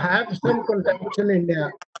they have some contacts in India,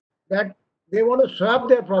 that they want to swap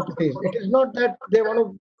their properties. It is not that they want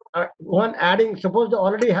to one adding. Suppose they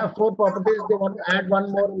already have 4 properties, they want to add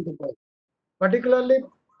one more in Dubai. Particularly,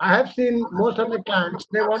 I have seen most of my clients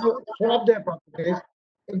they want to swap their properties.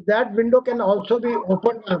 If that window can also be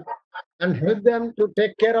opened up and help them to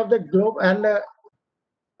take care of the globe and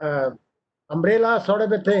uh, umbrella sort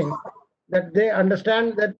of a thing, that they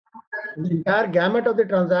understand that the entire gamut of the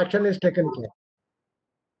transaction is taken care.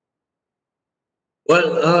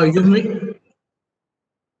 Well, you mean,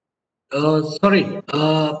 sorry,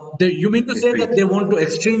 you mean to say that they want to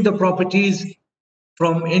exchange the properties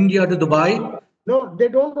from India to Dubai? No, they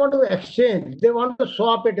don't want to exchange. They want to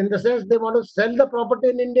swap it in the sense they want to sell the property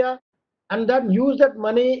in India and then use that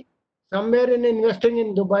money somewhere in investing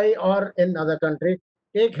in Dubai or in other country.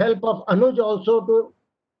 Take help of Anuj also to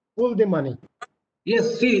pull the money.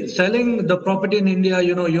 Yes, see, selling the property in India,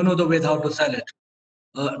 you know the way how to sell it.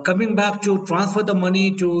 Coming back to transfer the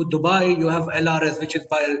money to Dubai, you have LRS, which is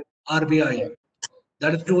by RBI.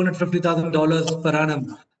 That is $250,000 per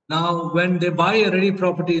annum. Now, when they buy a ready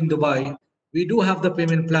property in Dubai, we do have the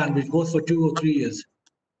payment plan, which goes for 2 or 3 years.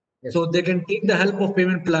 Yes. So they can take the help of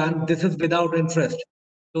payment plan. This is without interest.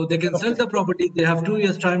 So they can sell the property. They have 2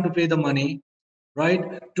 years time to pay the money, right?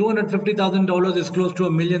 $250,000 is close to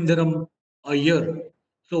 $1,000,000 a year.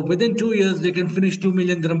 So within 2 years, they can finish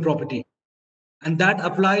 $2,000,000 property. And that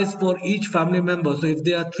applies for each family member. So if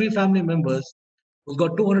there are 3 family members who've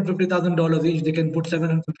got $250,000 each, they can put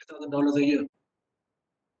 $750,000 a year.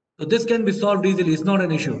 So this can be solved easily. It's not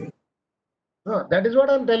an issue. No, that is what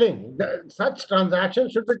I'm telling. Such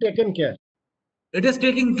transactions should be taken care. It is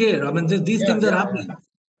taking care. I mean, these things are happening.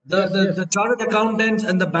 The chartered accountants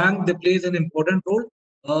and the bank, they plays an important role.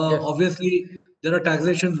 Obviously, there are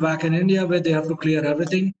taxations back in India where they have to clear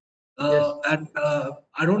everything. And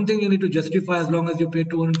I don't think you need to justify as long as you pay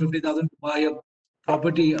 250,000 to buy a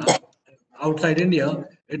property outside India.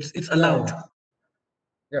 It's allowed.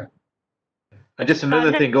 Yeah. And just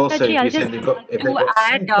another thing also, if I'll you just said they've got, if they've to got,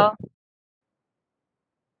 add.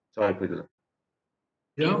 sorry, please.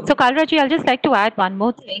 Yeah. So, Kalraji, I'll just like to add one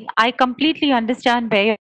more thing. I completely understand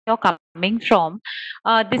where you're coming from.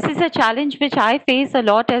 This is a challenge which I face a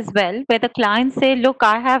lot as well, where the clients say, look,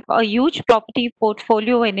 I have a huge property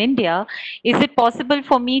portfolio in India. Is it possible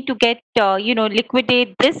for me to get,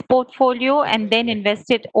 liquidate this portfolio and then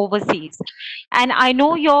invest it overseas? And I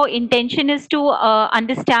know your intention is to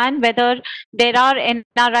understand whether there are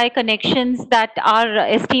NRI connections that our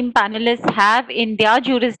esteemed panelists have in their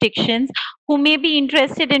jurisdictions who may be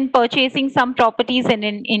interested in purchasing some properties in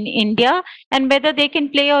India, and whether they can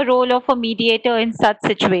play a role of a mediator in such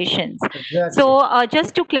situations. Exactly. So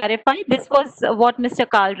just to clarify, this was what Mr.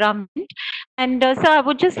 Kalra meant. And sir, I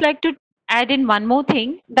would just like to add in one more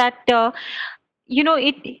thing that,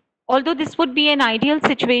 although this would be an ideal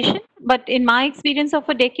situation, but in my experience of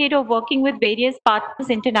a decade of working with various partners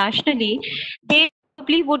internationally, they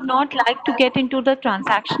probably would not like to get into the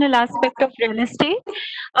transactional aspect of real estate.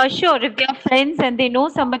 Sure, if they are friends and they know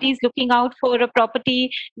somebody is looking out for a property,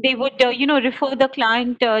 they would, refer the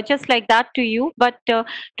client just like that to you. But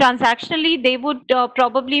transactionally, they would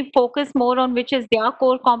probably focus more on which is their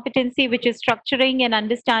core competency, which is structuring and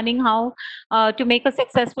understanding how to make a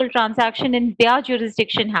successful transaction in their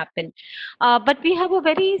jurisdiction happen. But we have a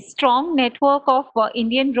very strong network of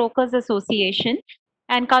Indian Brokers Association.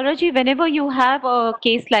 And Kalraji, whenever you have a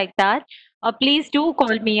case like that, please do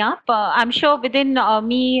call me up. I'm sure within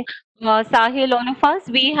me, Sahil, all of us,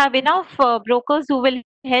 we have enough brokers who will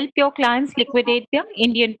help your clients liquidate their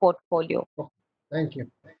Indian portfolio. Thank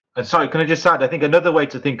you. And sorry, can I just add? I think another way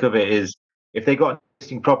to think of it is if they got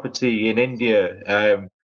existing property in India,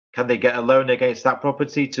 can they get a loan against that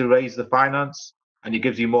property to raise the finance? and it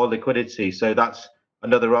gives you more liquidity. So that's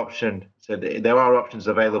another option. So there are options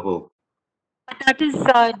available. That is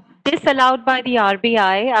disallowed by the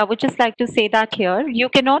RBI. I would just like to say that here. You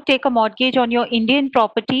cannot take a mortgage on your Indian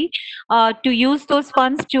property to use those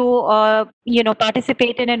funds to,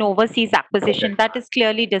 participate in an overseas acquisition. Okay. That is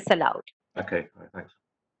clearly disallowed. Okay, thanks.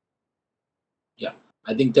 Yeah,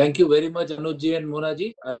 I think thank you very much, Anuj and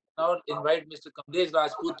Monaji. I now invite Mr. Kamlesh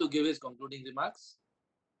Rajput to give his concluding remarks.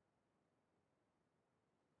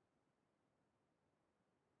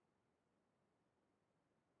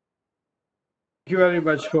 Thank you very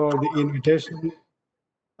much for the invitation.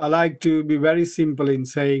 I like to be very simple in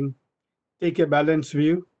saying, take a balanced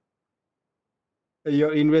view.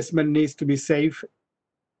 Your investment needs to be safe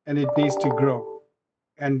and it needs to grow.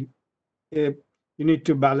 And you need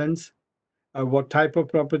to balance what type of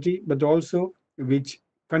property, but also which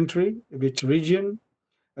country, which region,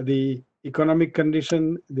 the economic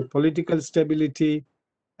condition, the political stability,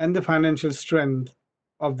 and the financial strength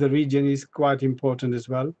of the region is quite important as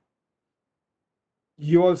well.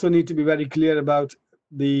 You also need to be very clear about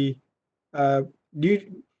the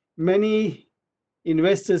many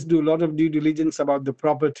investors do a lot of due diligence about the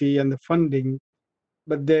property and the funding,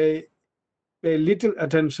 but they pay little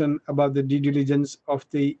attention about the due diligence of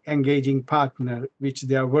the engaging partner which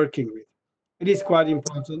they are working with. It is quite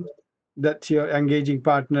important that your engaging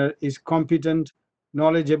partner is competent,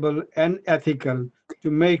 knowledgeable, and ethical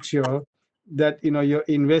to make sure that your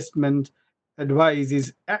investment advice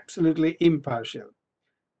is absolutely impartial.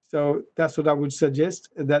 So that's what I would suggest.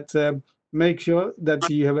 That make sure that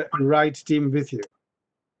you have a right team with you.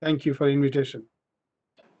 Thank you for the invitation.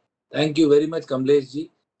 Thank you very much, Kamlesh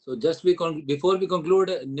ji. So just before we conclude,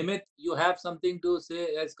 Nimit, you have something to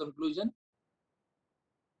say as conclusion?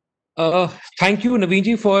 Thank you,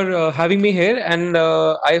 Naveenji, for having me here, and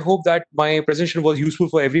I hope that my presentation was useful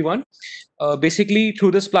for everyone. Basically,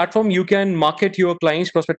 through this platform, you can market your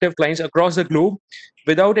clients, prospective clients across the globe,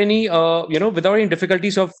 without any, without any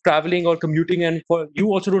difficulties of traveling or commuting, and for you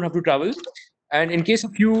also don't have to travel. And in case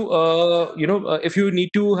of you, if you need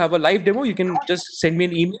to have a live demo, you can just send me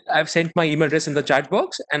an email. I've sent my email address in the chat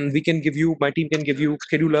box, and my team can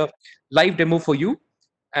schedule a live demo for you,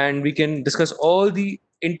 and we can discuss all the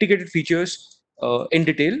integrated features in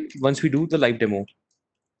detail once we do the live demo.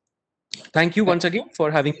 Thank you once again for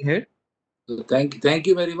having me here. So thank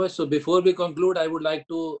you very much. So before we conclude, I would like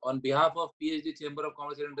to, on behalf of PhD Chamber of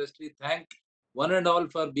Commerce and Industry, thank one and all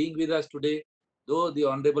for being with us today. Though the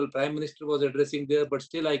Honorable Prime Minister was addressing there, but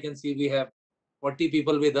still I can see we have 40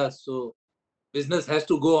 people with us. So business has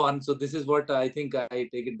to go on. So this is what I think I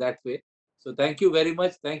take it that way. So thank you very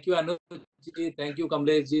much. Thank you, Anuj ji. Thank you,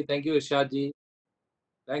 Kamlesh ji. Thank you, Irshad ji.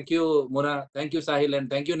 Thank you, Mona. Thank you, Sahil. And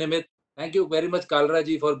thank you, Nimit. Thank you very much, Kalra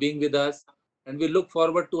ji, for being with us. And we look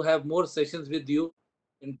forward to have more sessions with you.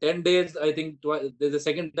 In 10 days, I think there's a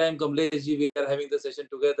second time, Kamlesh ji, we are having the session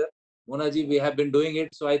together. Mona ji, we have been doing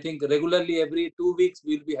it. So I think regularly every 2 weeks,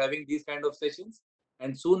 we'll be having these kind of sessions.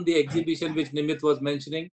 And soon the exhibition, which Nimit was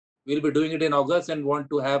mentioning, we'll be doing it in August and want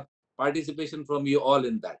to have participation from you all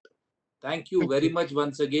in that. Thank you very much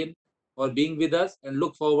once again for being with us, and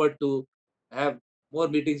look forward to have more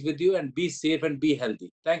meetings with you, and be safe and be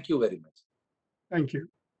healthy. Thank you very much. Thank you.